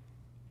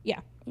 Yeah.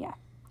 Yeah.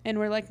 And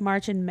we're like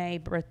March and May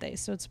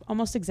birthdays, so it's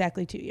almost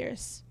exactly 2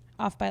 years,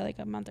 off by like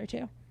a month or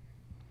two.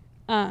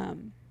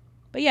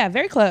 But yeah,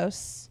 very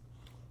close.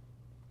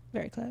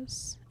 Very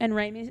close. And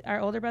Raimi, our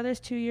older brother, is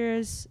 2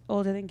 years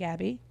older than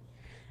Gabby.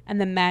 And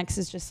then Max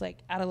is just like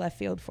out of left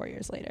field 4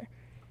 years later.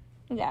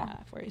 Yeah.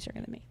 4 years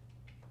younger than me.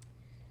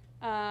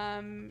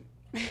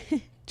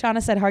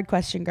 Chana said, hard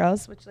question,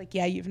 girls, which, like,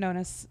 yeah, you've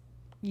known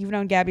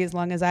Gabby as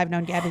long as I've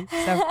known Gabby.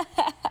 So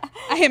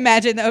I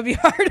imagine that would be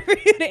hard for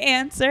you to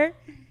answer.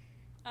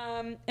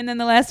 And then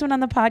the last one on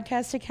the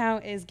podcast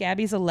account is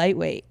Gabby's a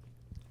lightweight.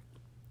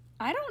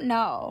 I don't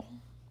know.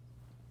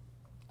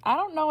 I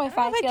don't know if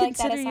I I, don't know if I feel like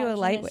that consider you a assumption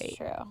lightweight. is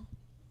true. I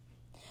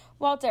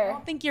Walter,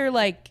 don't think you're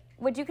like,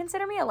 would you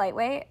consider me a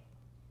lightweight?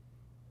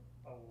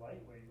 A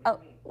lightweight? What Oh,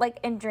 do you mean? like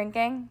in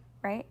drinking,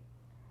 right?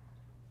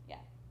 yeah.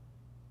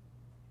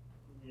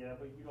 Yeah,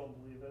 but you don't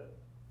believe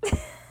it.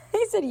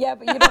 He said, yeah,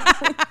 but you don't.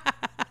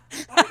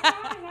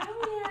 I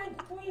only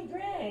had 3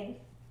 drinks.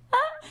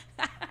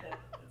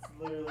 It's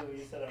literally what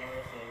you said at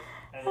Marissa's.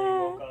 And then you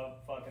woke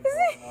up fucking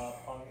throwing up,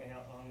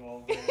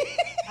 hungover.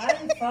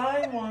 I'm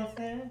fine,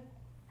 Watson.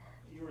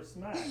 You were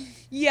smacked.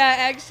 Yeah,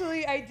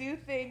 actually, I do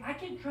think. I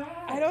can try.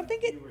 I don't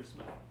think it. You were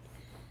smacked.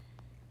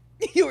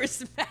 You were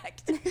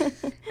smacked.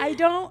 I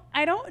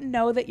don't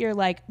know that you're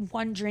like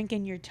one drink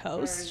in your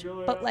toast, Alright,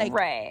 Julia. but like,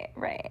 right.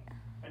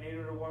 I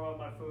needed to warm up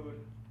my food.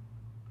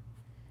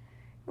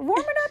 Warm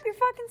it up your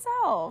fucking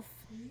self.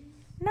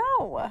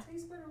 No. It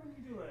tastes better when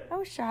you do it.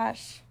 Oh,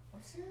 shush.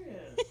 I'm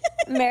serious.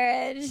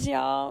 Marriage,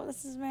 y'all.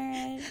 This is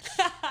marriage.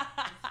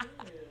 I'm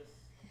serious.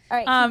 All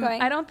right, keep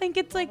going. I don't think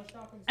it's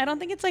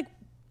like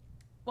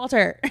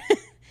Walter.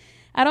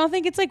 I don't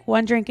think it's like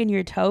one drink in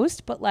your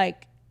toast, but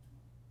like,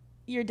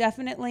 you're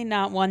definitely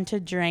not one to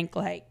drink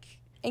like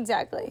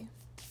Exactly.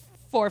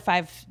 4 or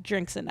 5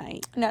 drinks a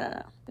night.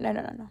 No.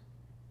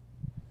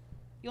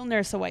 You'll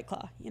nurse a White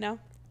Claw, you know?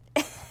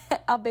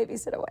 I'll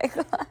babysit away.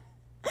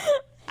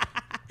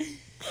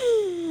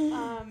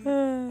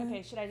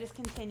 Okay, should I just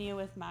continue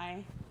with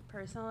my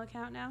personal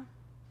account now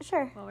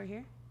Sure. while we're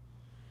here?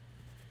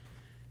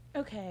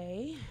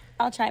 Okay.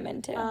 I'll chime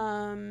in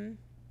too.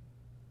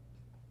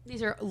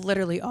 These are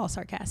literally all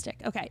sarcastic.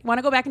 Okay. Want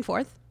to go back and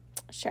forth?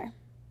 Sure.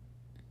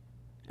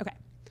 Okay.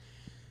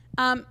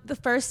 The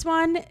first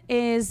one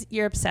is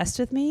you're obsessed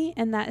with me,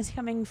 and that is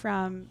coming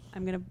from,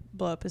 I'm going to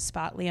blow up a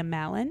spot, Liam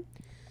Mallon.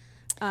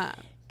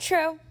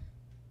 True.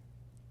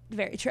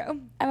 Very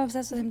true. I'm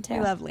obsessed with him too. We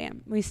love Liam.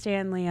 We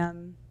stand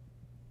Liam.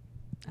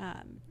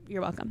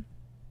 You're welcome.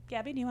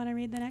 Gabby, do you want to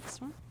read the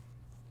next one?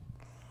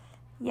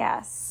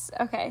 Yes.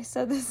 Okay,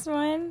 so this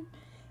one,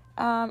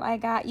 I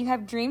got, you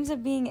have dreams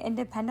of being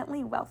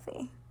independently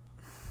wealthy.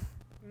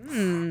 I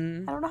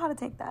don't know how to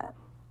take that.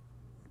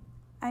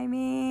 I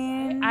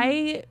mean,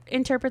 I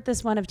interpret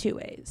this one of two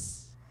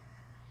ways.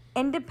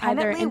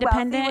 independently wealthy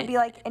independent- would be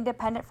like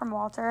independent from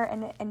Walter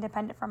and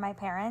independent from my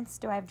parents.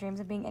 Do I have dreams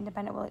of being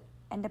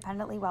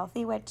independently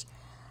wealthy? Which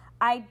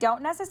I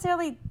don't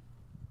necessarily,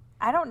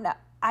 I don't know.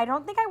 I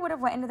don't think I would have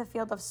went into the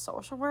field of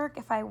social work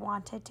if I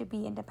wanted to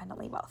be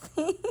independently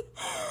wealthy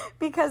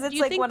because it's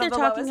you like think one of they're the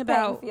talking lowest paying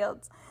about-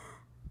 fields.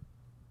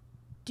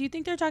 Do you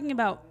think they're talking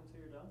about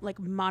like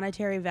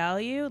monetary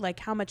value? Like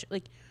how much,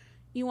 like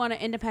you want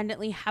to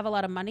independently have a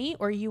lot of money,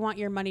 or you want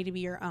your money to be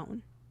your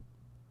own?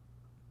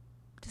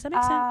 Does that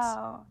make sense?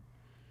 Oh.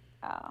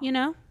 You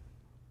know?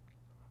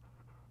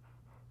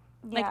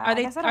 Like, Yeah, are I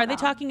they guess I don't know.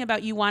 talking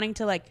about you wanting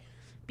to like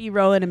be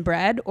rolling in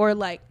bread, or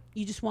like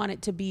you just want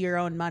it to be your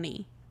own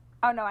money?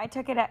 Oh no, I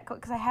took it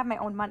because I have my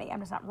own money. I'm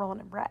just not rolling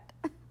in bread.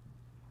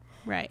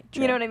 Right.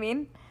 You know what I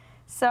mean?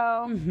 So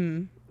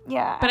Mm-hmm.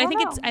 yeah. But I don't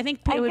think know. I think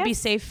it would be guess,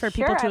 safe for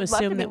sure, people to I'd love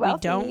assume be that we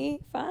don't. wealthy.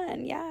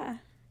 Fun, yeah.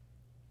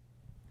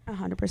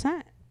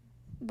 100%.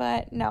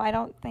 But no, I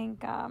don't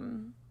think.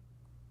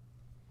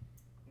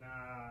 Nah,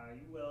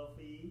 you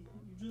wealthy.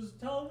 You just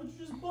tell them what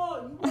you just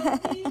bought. You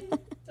wealthy.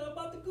 Tell them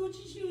about the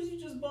Gucci shoes you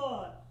just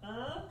bought.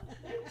 Huh?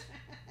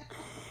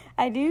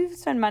 I do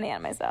spend money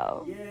on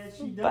myself. Yeah,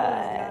 she does. But-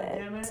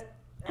 Goddammit.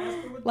 Ask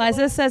her what the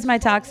Liza last says my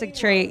fucking toxic name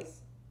trait.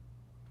 was.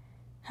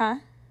 Huh?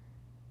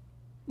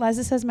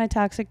 Liza says my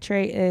toxic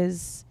trait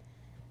is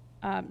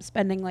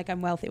spending like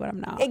I'm wealthy when I'm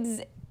not.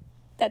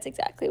 That's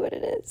exactly what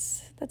it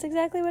is. That's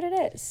exactly what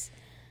it is.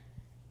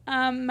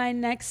 My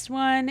next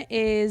one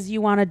is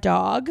you want a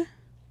dog,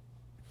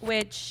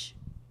 which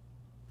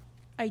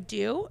I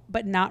do,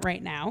 but not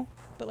right now.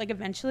 But like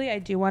eventually I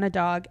do want a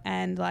dog,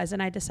 and Liza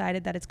and I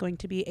decided that it's going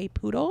to be a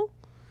poodle.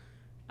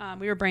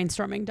 We were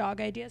brainstorming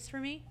dog ideas for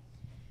me.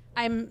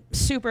 I'm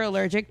super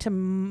allergic to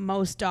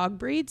most dog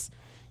breeds,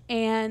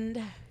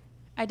 and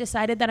I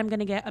decided that I'm going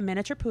to get a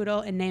miniature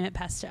poodle and name it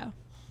Pesto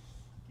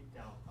Keep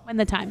down. when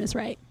the time is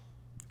right.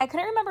 I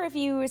couldn't remember if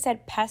you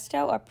said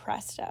pesto or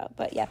presto,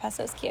 but yeah,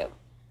 pesto's cute.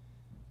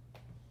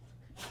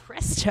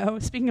 Presto.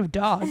 Speaking of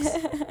dogs,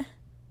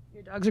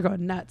 your dogs are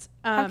going nuts.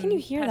 How can you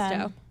hear Pesto.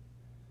 them?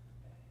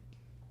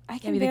 I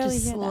can Maybe they barely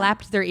just hear them.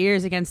 slapped their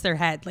ears against their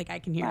head. Like I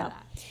can hear Wow.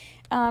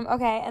 that.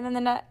 Okay, and then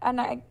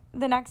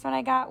the next one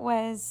I got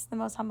was the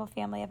most humble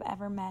family I've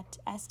ever met,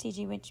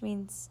 STG, which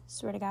means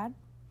swear to God.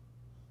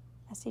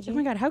 STG. Oh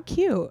my God, how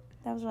cute.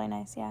 That was really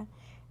nice. Yeah,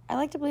 I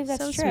like to believe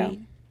that's So true. sweet.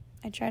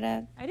 I try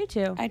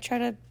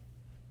to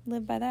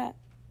live by that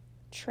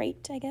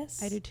trait, I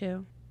guess. I do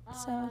too.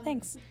 So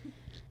thanks.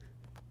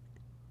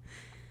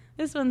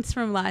 This one's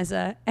from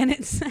Liza, and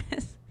it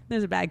says,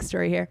 there's a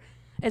backstory here.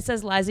 It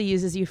says Liza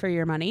uses you for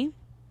your money,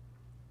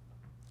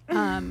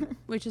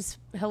 which is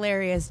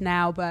hilarious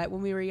now. But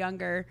when we were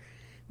younger,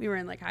 we were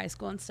in like high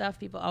school and stuff.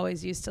 People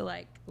always used to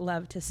like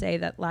love to say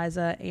that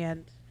Liza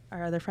and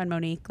our other friend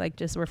Monique like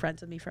just were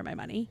friends with me for my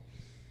money,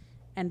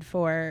 and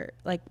for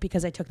like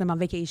because I took them on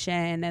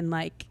vacation, and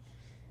like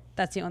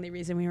that's the only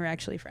reason we were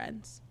actually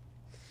friends.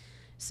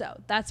 So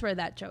that's where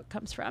that joke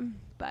comes from.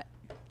 But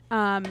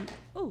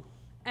ooh.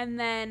 And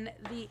then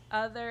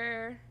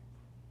another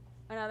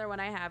one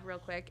I have real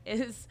quick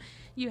is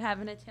you have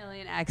an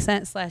Italian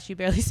accent / you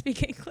barely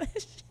speak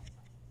English.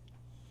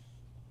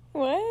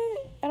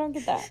 What? I don't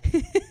get that.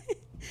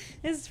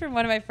 This is from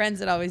one of my friends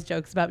that always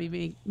jokes about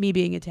me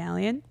being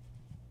Italian,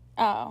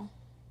 Oh,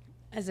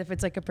 as if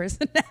it's like a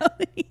personality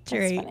that's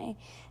trait. funny.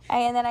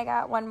 And then I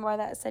got one more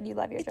that said you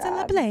love your It's job.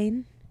 on the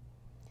plane.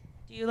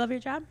 Do you love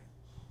your job?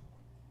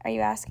 Are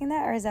you asking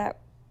that, or is that?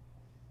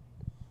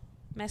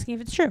 I'm asking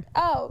if it's true.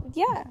 Oh,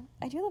 yeah,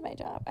 I do love my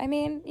job. I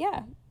mean,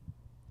 yeah.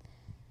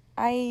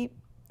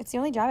 It's the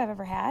only job I've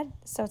ever had,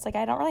 so it's like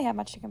I don't really have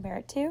much to compare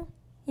it to,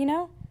 you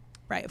know?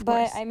 Right, of But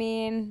course. I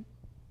mean,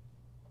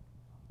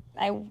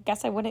 I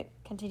guess I wouldn't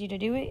continue to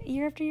do it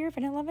year after year if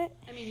I didn't love it.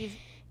 I mean, you've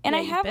been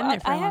been there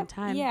for a long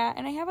time. Yeah,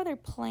 and I have other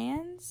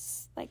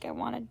plans. Like I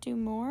want to do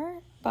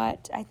more,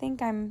 but I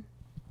think I'm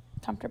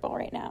comfortable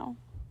right now.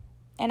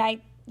 And I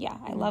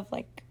love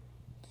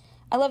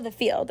the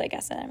field, I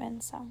guess, that I'm in,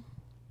 so.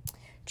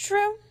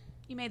 True.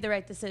 You made the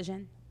right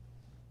decision.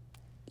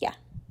 Yeah.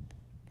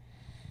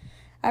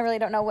 I really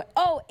don't know what.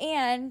 Oh,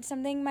 and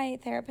something my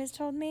therapist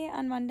told me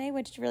on Monday,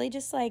 which really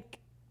just like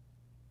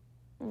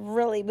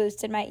really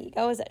boosted my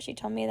ego, is that she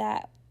told me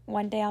that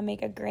one day I'll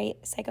make a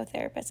great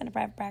psychotherapist in a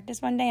private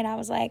practice one day. And I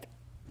was like,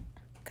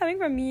 coming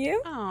from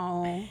you?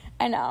 Oh,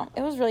 I know.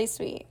 It was really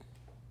sweet.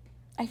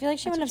 I feel like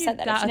she That's wouldn't have what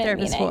said you that if got she a didn't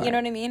mean therapist it. for. You know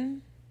what I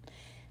mean?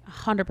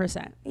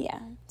 100%. Yeah.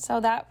 So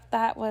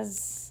that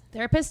was...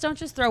 Therapists don't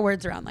just throw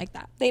words around like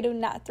that. They do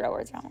not throw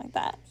words around like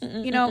that.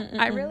 You know,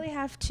 I really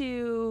have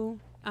to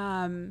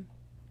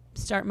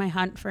start my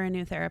hunt for a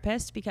new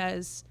therapist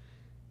because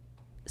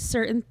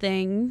certain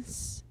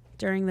things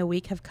during the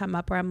week have come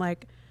up where I'm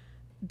like,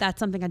 that's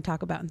something I'd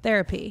talk about in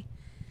therapy.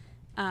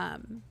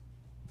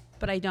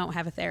 But I don't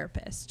have a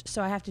therapist.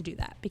 So I have to do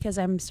that because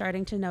I'm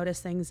starting to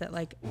notice things that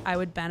like I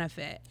would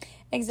benefit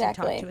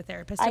Exactly. to talk to a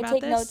therapist I about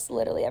take this. notes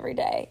literally every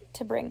day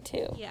to bring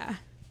to Yeah.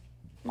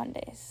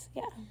 Mondays.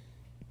 Yeah.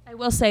 I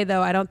will say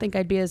though, I don't think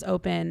I'd be as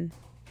open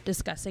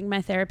discussing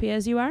my therapy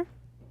as you are.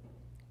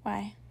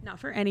 Why? Not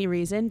for any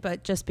reason,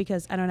 but just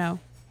because I don't know.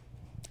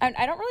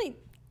 I don't really...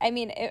 I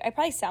mean, I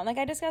probably sound like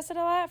I discuss it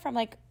a lot from,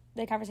 like,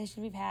 the conversations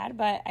we've had,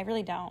 but I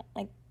really don't.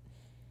 Like,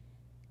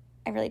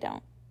 I really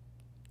don't.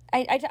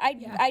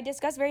 I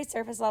discuss very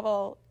surface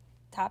level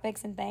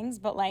topics and things,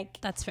 but, like...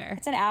 That's fair.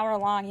 It's an hour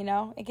long, you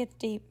know? It gets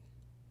deep.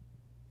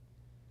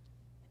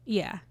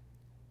 Yeah.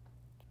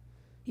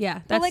 Yeah.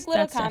 That's, But, like,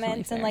 little that's definitely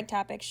comments and, fair. like,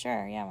 topics,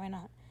 sure. Yeah, why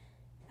not?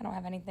 I don't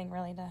have anything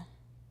really to...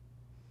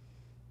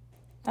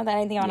 Not that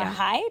anything I want to Yeah.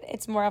 hide.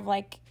 It's more of,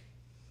 like...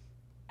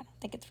 I don't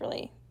think it's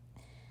really...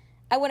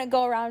 I wouldn't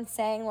go around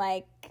saying,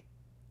 like,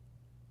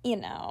 you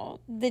know,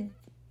 the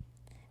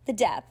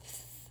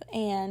depth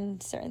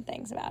and certain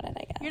things about it,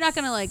 I guess. You're not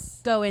going to like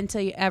go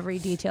into every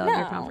detail of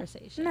your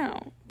conversation.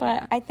 No,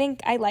 but I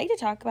think I like to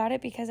talk about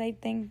it because I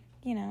think,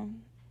 you know,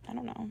 I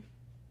don't know.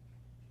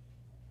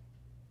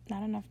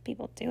 Not enough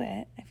people do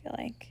it, I feel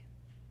like.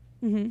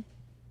 Mm-hmm.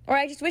 Or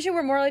I just wish it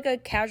were more like a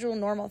casual,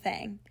 normal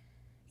thing.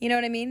 You know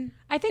what I mean?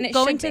 I And think it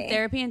going should to be.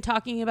 therapy and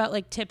talking about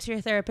like tips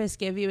your therapist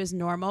give you is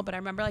normal. But I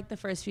remember like the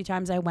first few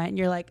times I went and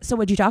you're like, so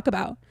what'd you talk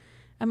about?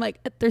 I'm like,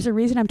 there's a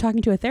reason I'm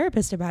talking to a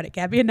therapist about it,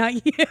 Gabby, and not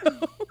you.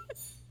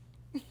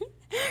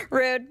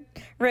 Rude.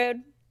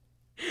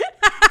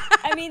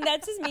 I mean,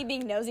 that's just me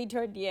being nosy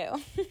toward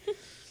you.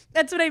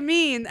 That's what I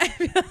mean. I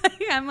feel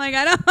like I'm like,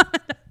 I don't want to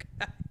talk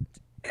about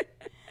it.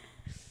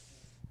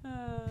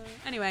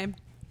 Anyway.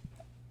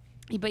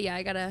 But yeah,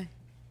 I got to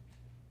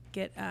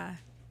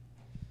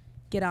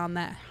get on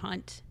that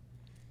hunt.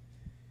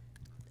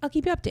 I'll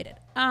keep you updated.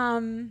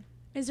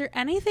 Is there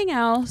anything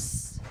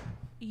else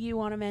you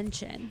want to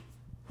mention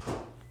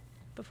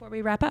before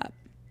we wrap up?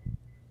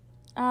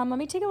 Let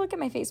me take a look at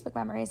my Facebook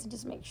memories and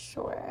just make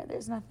sure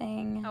there's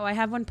nothing. Oh, I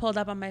have one pulled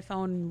up on my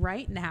phone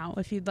right now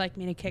if you'd like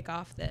me to kick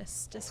off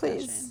this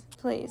discussion.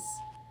 Please.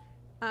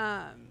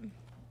 I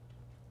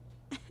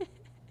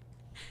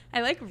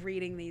like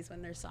reading these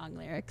when they're song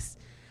lyrics.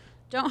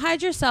 Don't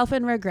hide yourself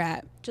in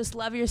regret. Just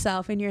love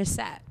yourself and you're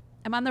set.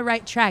 I'm on the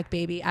right track,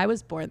 baby. I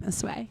was born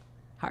this way.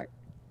 Heart.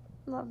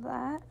 Love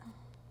that.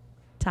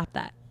 Top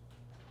that.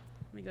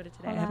 Let me go to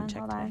today. I haven't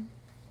checked today.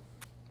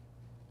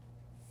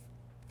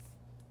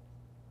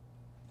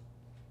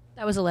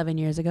 That was 11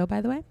 years ago,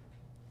 by the way.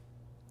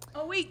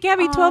 Oh, wait,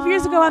 Gabby, 12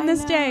 years ago on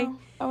this day.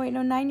 Oh, wait,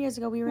 no, 9 years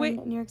ago. We were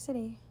in New York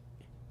City.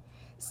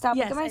 Stop,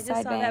 Yes, look at my I just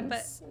side saw that,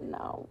 bangs.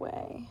 No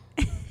way.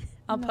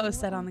 I'll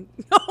post that on the...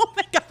 Oh,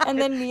 my God. And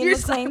then me and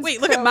McLean's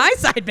Wait, look at my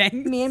side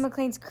bangs. Me and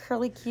McLean's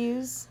curly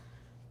cues.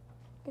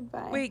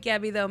 Goodbye. Wait,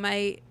 Gabby, though,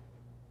 my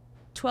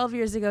 12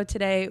 years ago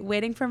today,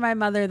 waiting for my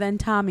mother, then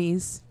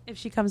Tommy's, if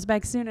she comes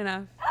back soon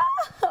enough.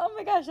 Oh,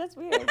 my gosh, that's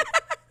weird.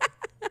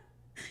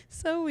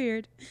 So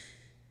weird.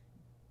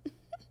 Do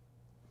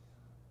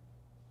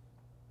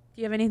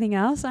you have anything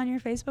else on your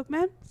Facebook,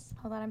 man?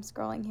 Hold on, I'm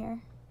scrolling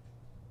here.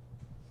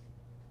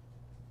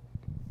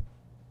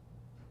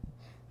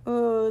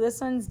 Ooh,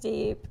 this one's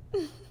deep.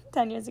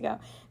 10 years ago.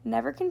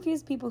 Never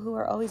confuse people who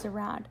are always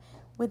around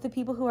with the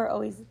people who are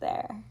always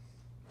there.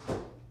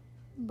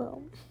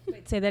 Boom.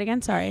 Wait, say that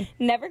again. Sorry.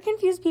 Never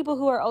confuse people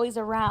who are always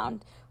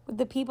around with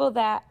the people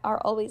that are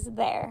always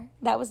there.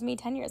 That was me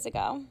 10 years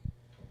ago.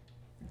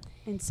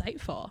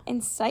 Insightful.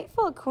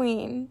 Insightful,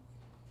 queen.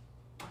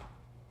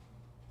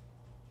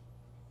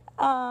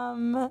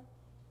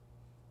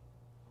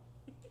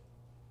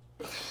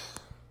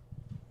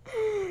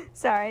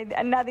 Sorry.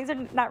 No, these are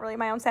not really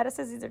my own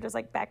statuses. These are just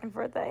like back and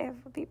forth that I have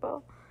with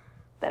people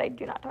that I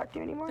do not talk to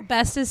anymore.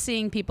 Best is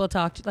seeing people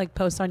talk to, like,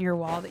 post on your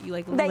wall that you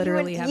like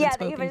literally haven't that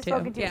spoken you haven't to.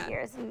 spoken to in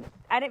years. And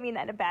I didn't mean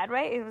that in a bad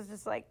way. It was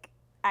just like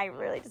I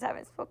really just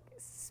haven't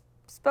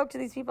spoke to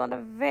these people in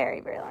a very,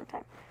 very long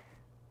time.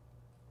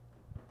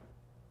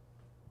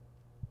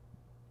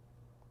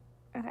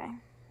 Okay,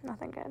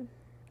 nothing good.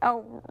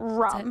 Oh,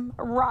 rum.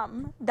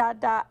 Rum. ...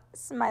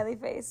 Smiley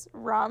face.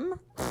 Rum.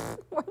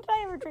 When did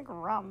I ever drink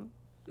rum?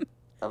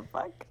 The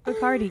fuck?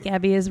 Bacardi,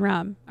 Gabby, is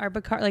rum. Our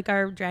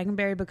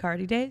Dragonberry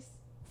Bacardi days.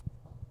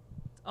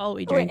 It's all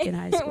we drank in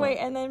high school. Wait,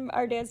 and then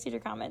our dance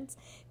teacher comments.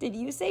 Did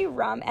you say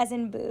rum as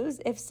in booze?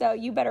 If so,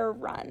 you better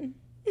run.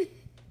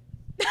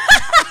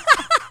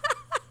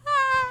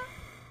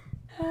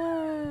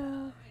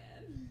 Oh,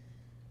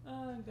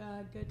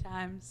 God, good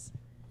times.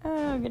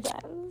 Oh, good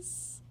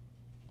times.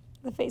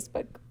 the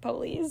Facebook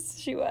police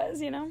she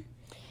was, you know?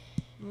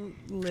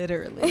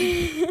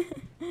 Literally.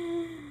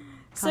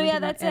 So yeah, Commenting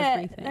on that's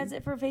everything. it. That's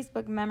it for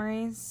Facebook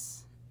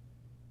memories.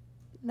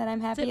 That I'm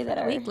That's happy it for that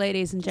the are week,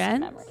 ladies and just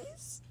gents.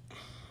 memories.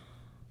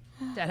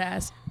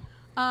 Deadass.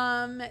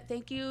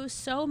 Thank you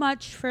so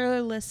much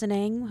for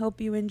listening.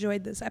 Hope you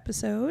enjoyed this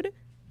episode.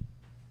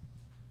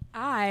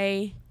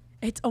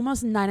 It's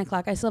almost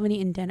 9:00. I still haven't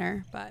eaten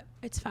dinner, but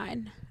it's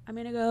fine. I'm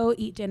gonna go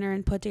eat dinner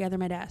and put together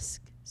my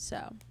desk.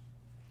 So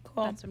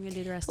Cool. that's what I'm gonna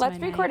do the rest Let's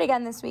of my record night.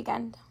 again this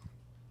weekend,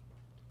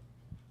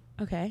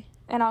 Okay,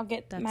 and I'll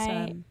get that's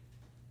my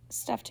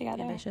stuff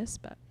together. ambitious,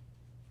 but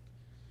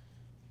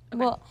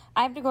okay. Well,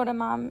 I have to go to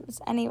mom's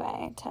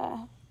anyway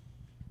to,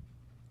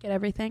 Get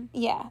everything.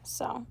 yeah,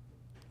 so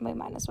we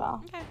might as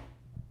well. Okay.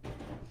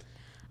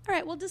 All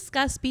right, we'll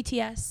discuss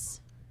BTS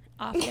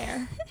off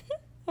air.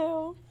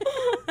 Ew.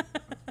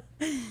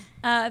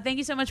 Thank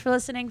you so much for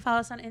listening. Follow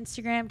us on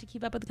Instagram to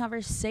keep up with the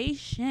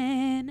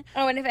conversation.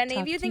 Oh, and if any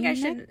Talk of you to think you I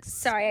should, next.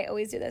 sorry, I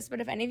always do this, but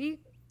if any of you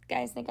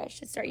guys think I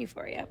should start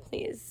Euphoria,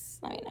 please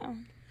let me know.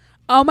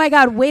 Oh my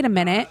God! Wait a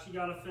minute. She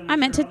gotta finish I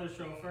meant her to- other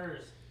show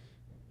first.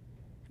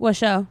 What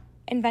show?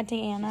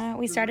 Inventing Anna,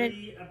 we started.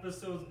 3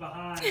 episodes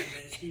behind, and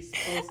she's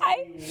supposed to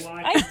I- be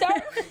watching I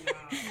start- right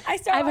now. I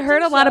started I've watching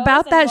heard a lot shows,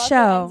 about and that Russell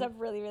show. ends up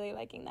really, really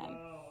liking them.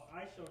 Oh,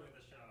 I showed her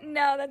the show.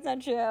 No, that's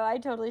not true. I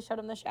totally showed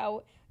him the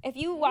show. If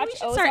you watch We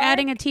should Ozark, start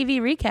adding a TV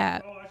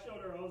recap. Oh, I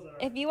showed her Ozark.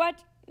 if you watch,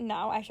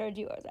 no, I showed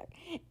you Ozark.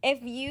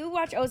 If you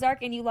watch Ozark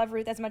and you love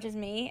Ruth as much as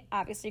me,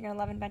 obviously you're gonna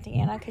love Inventing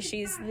Anna because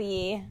she's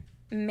the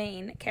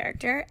main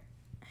character.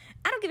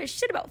 I don't give a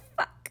shit about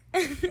fuck.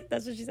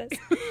 That's what she says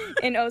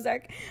in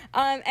Ozark.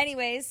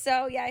 Anyways,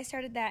 so yeah, I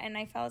started that and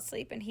I fell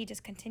asleep, and he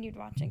just continued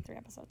watching 3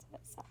 episodes of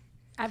it. So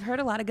I've heard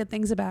a lot of good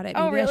things about it.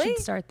 Oh, Maybe I really? should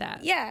start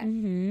that. yeah,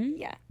 Mm-hmm.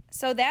 yeah.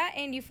 So that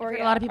and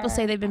Euphoria. A lot of people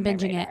say are they've been on my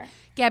binging it. radar.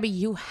 Gabby,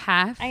 you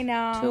have I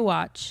know. to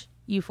watch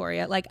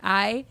Euphoria. Like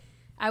I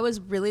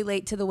was really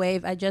late to the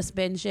wave. I just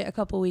binged it a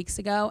couple weeks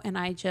ago, and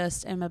I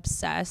just am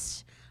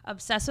obsessed.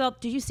 Obsessed with.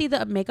 Did you see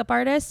the makeup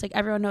artist? Like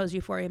everyone knows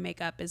Euphoria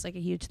makeup is like a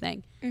huge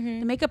thing.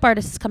 Mm-hmm. The makeup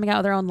artist is coming out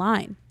with their own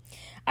line,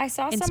 I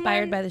saw inspired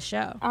someone by the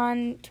show.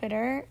 on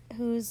Twitter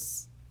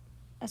who's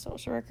a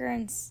social worker,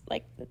 and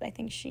like I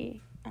think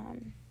she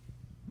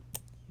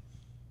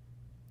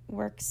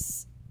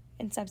works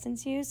in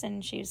substance use,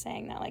 and she was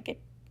saying that like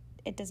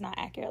it does not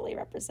accurately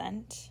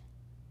represent.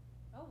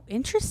 Oh,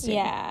 interesting.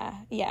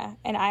 Yeah,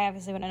 and I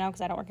obviously wouldn't know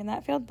because I don't work in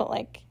that field, but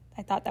like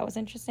I thought that was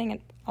interesting,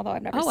 and although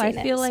I've never Oh, seen I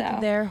it, feel like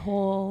so. their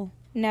whole.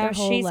 No, their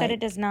whole, she said like- it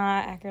does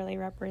not accurately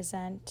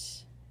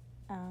represent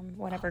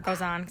whatever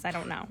goes on because I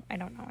don't know.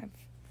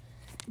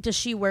 Does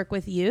she work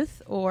with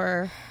youth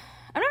or?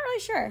 I'm not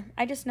really sure.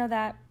 I just know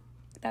that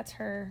that's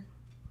her.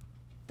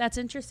 That's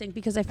interesting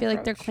because I feel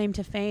like their Approach. claim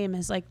to fame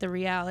is like the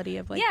reality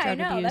of like Yeah, I drug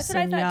know. abuse That's what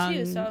I and thought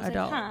young too. So I was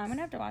adults. like, I'm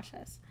gonna have to watch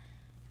this.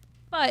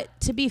 But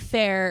to be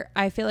fair,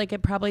 I feel like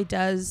it probably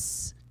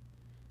does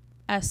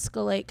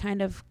escalate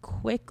kind of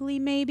quickly,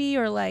 maybe,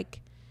 or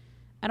like,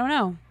 I don't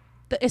know.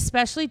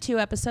 Especially 2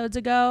 episodes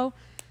ago,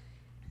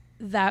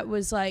 that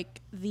was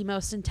like the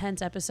most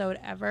intense episode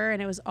ever,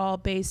 and it was all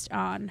based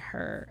on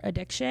her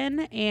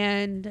addiction.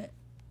 And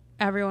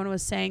everyone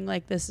was saying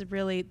like this is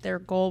really their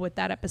goal with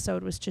that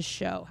episode was to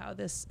show how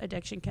this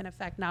addiction can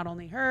affect not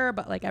only her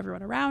but like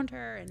everyone around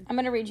her. And I'm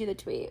gonna read you the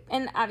tweet,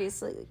 and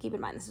obviously keep in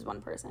mind this is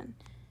one person.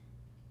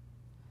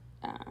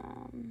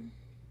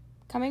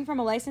 Coming from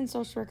a licensed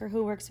social worker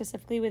who works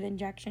specifically with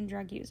injection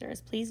drug users,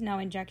 please know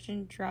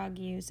injection drug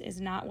use is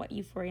not what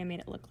Euphoria made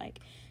it look like.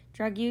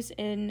 Drug use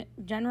in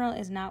general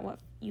is not what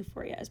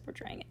Euphoria is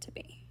portraying it to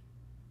be.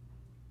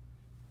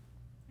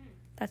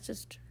 That's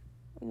just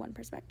one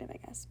perspective, I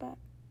guess, but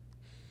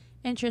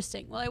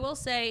interesting. Well, I will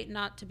say,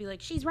 not to be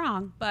like she's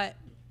wrong, but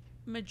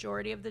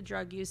majority of the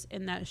drug use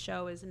in that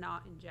show is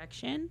not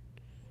injection.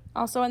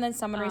 also, and then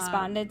someone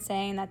responded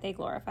saying that they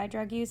glorify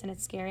drug use, and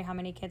it's scary how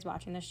many kids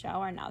watching the show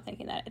are now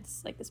thinking that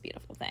it's like this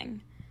beautiful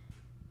thing.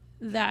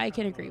 That I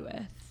can agree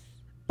with.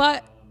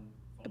 But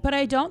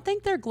I don't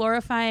think they're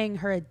glorifying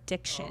her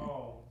addiction.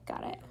 Oh.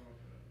 Got it.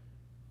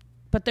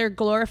 But they're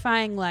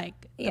glorifying like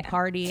the Yeah.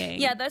 partying.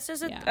 Yeah, that's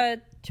just Yeah. a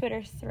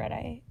Twitter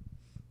thread.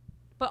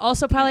 But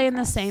also probably in the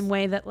across. same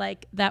way that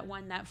like that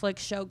one Netflix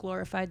show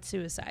glorified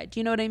suicide.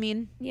 Do you know what I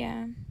mean?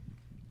 Yeah.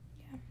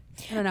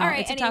 I don't know. All right.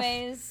 It's a tough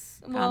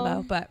Anyways,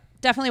 combo, but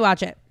definitely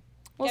watch it.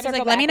 we'll Gabby's circle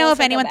like, let me back, know we'll if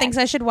circle anyone back. thinks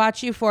I should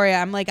watch Euphoria.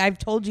 I'm like, I've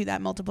told you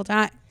that multiple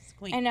times.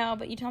 Queen. I know,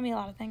 but you tell me a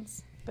lot of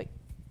things. But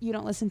you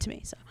don't listen to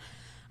me. So,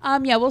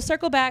 yeah, we'll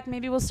circle back.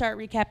 Maybe we'll start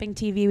recapping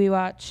TV we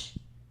watch.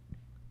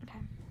 Okay.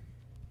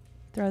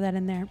 Throw that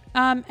in there.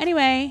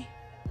 Anyway,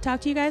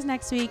 talk to you guys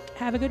next week.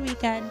 Have a good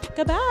weekend.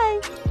 Goodbye.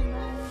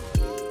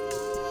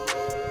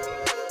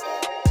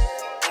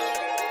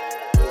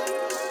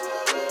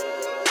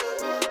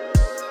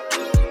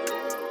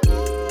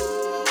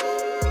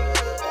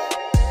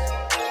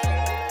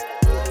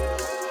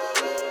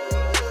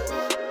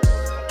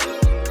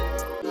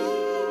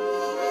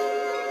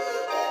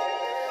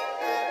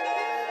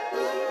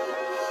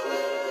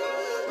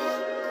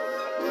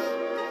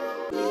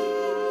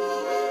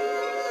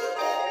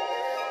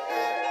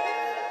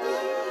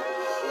 Bye.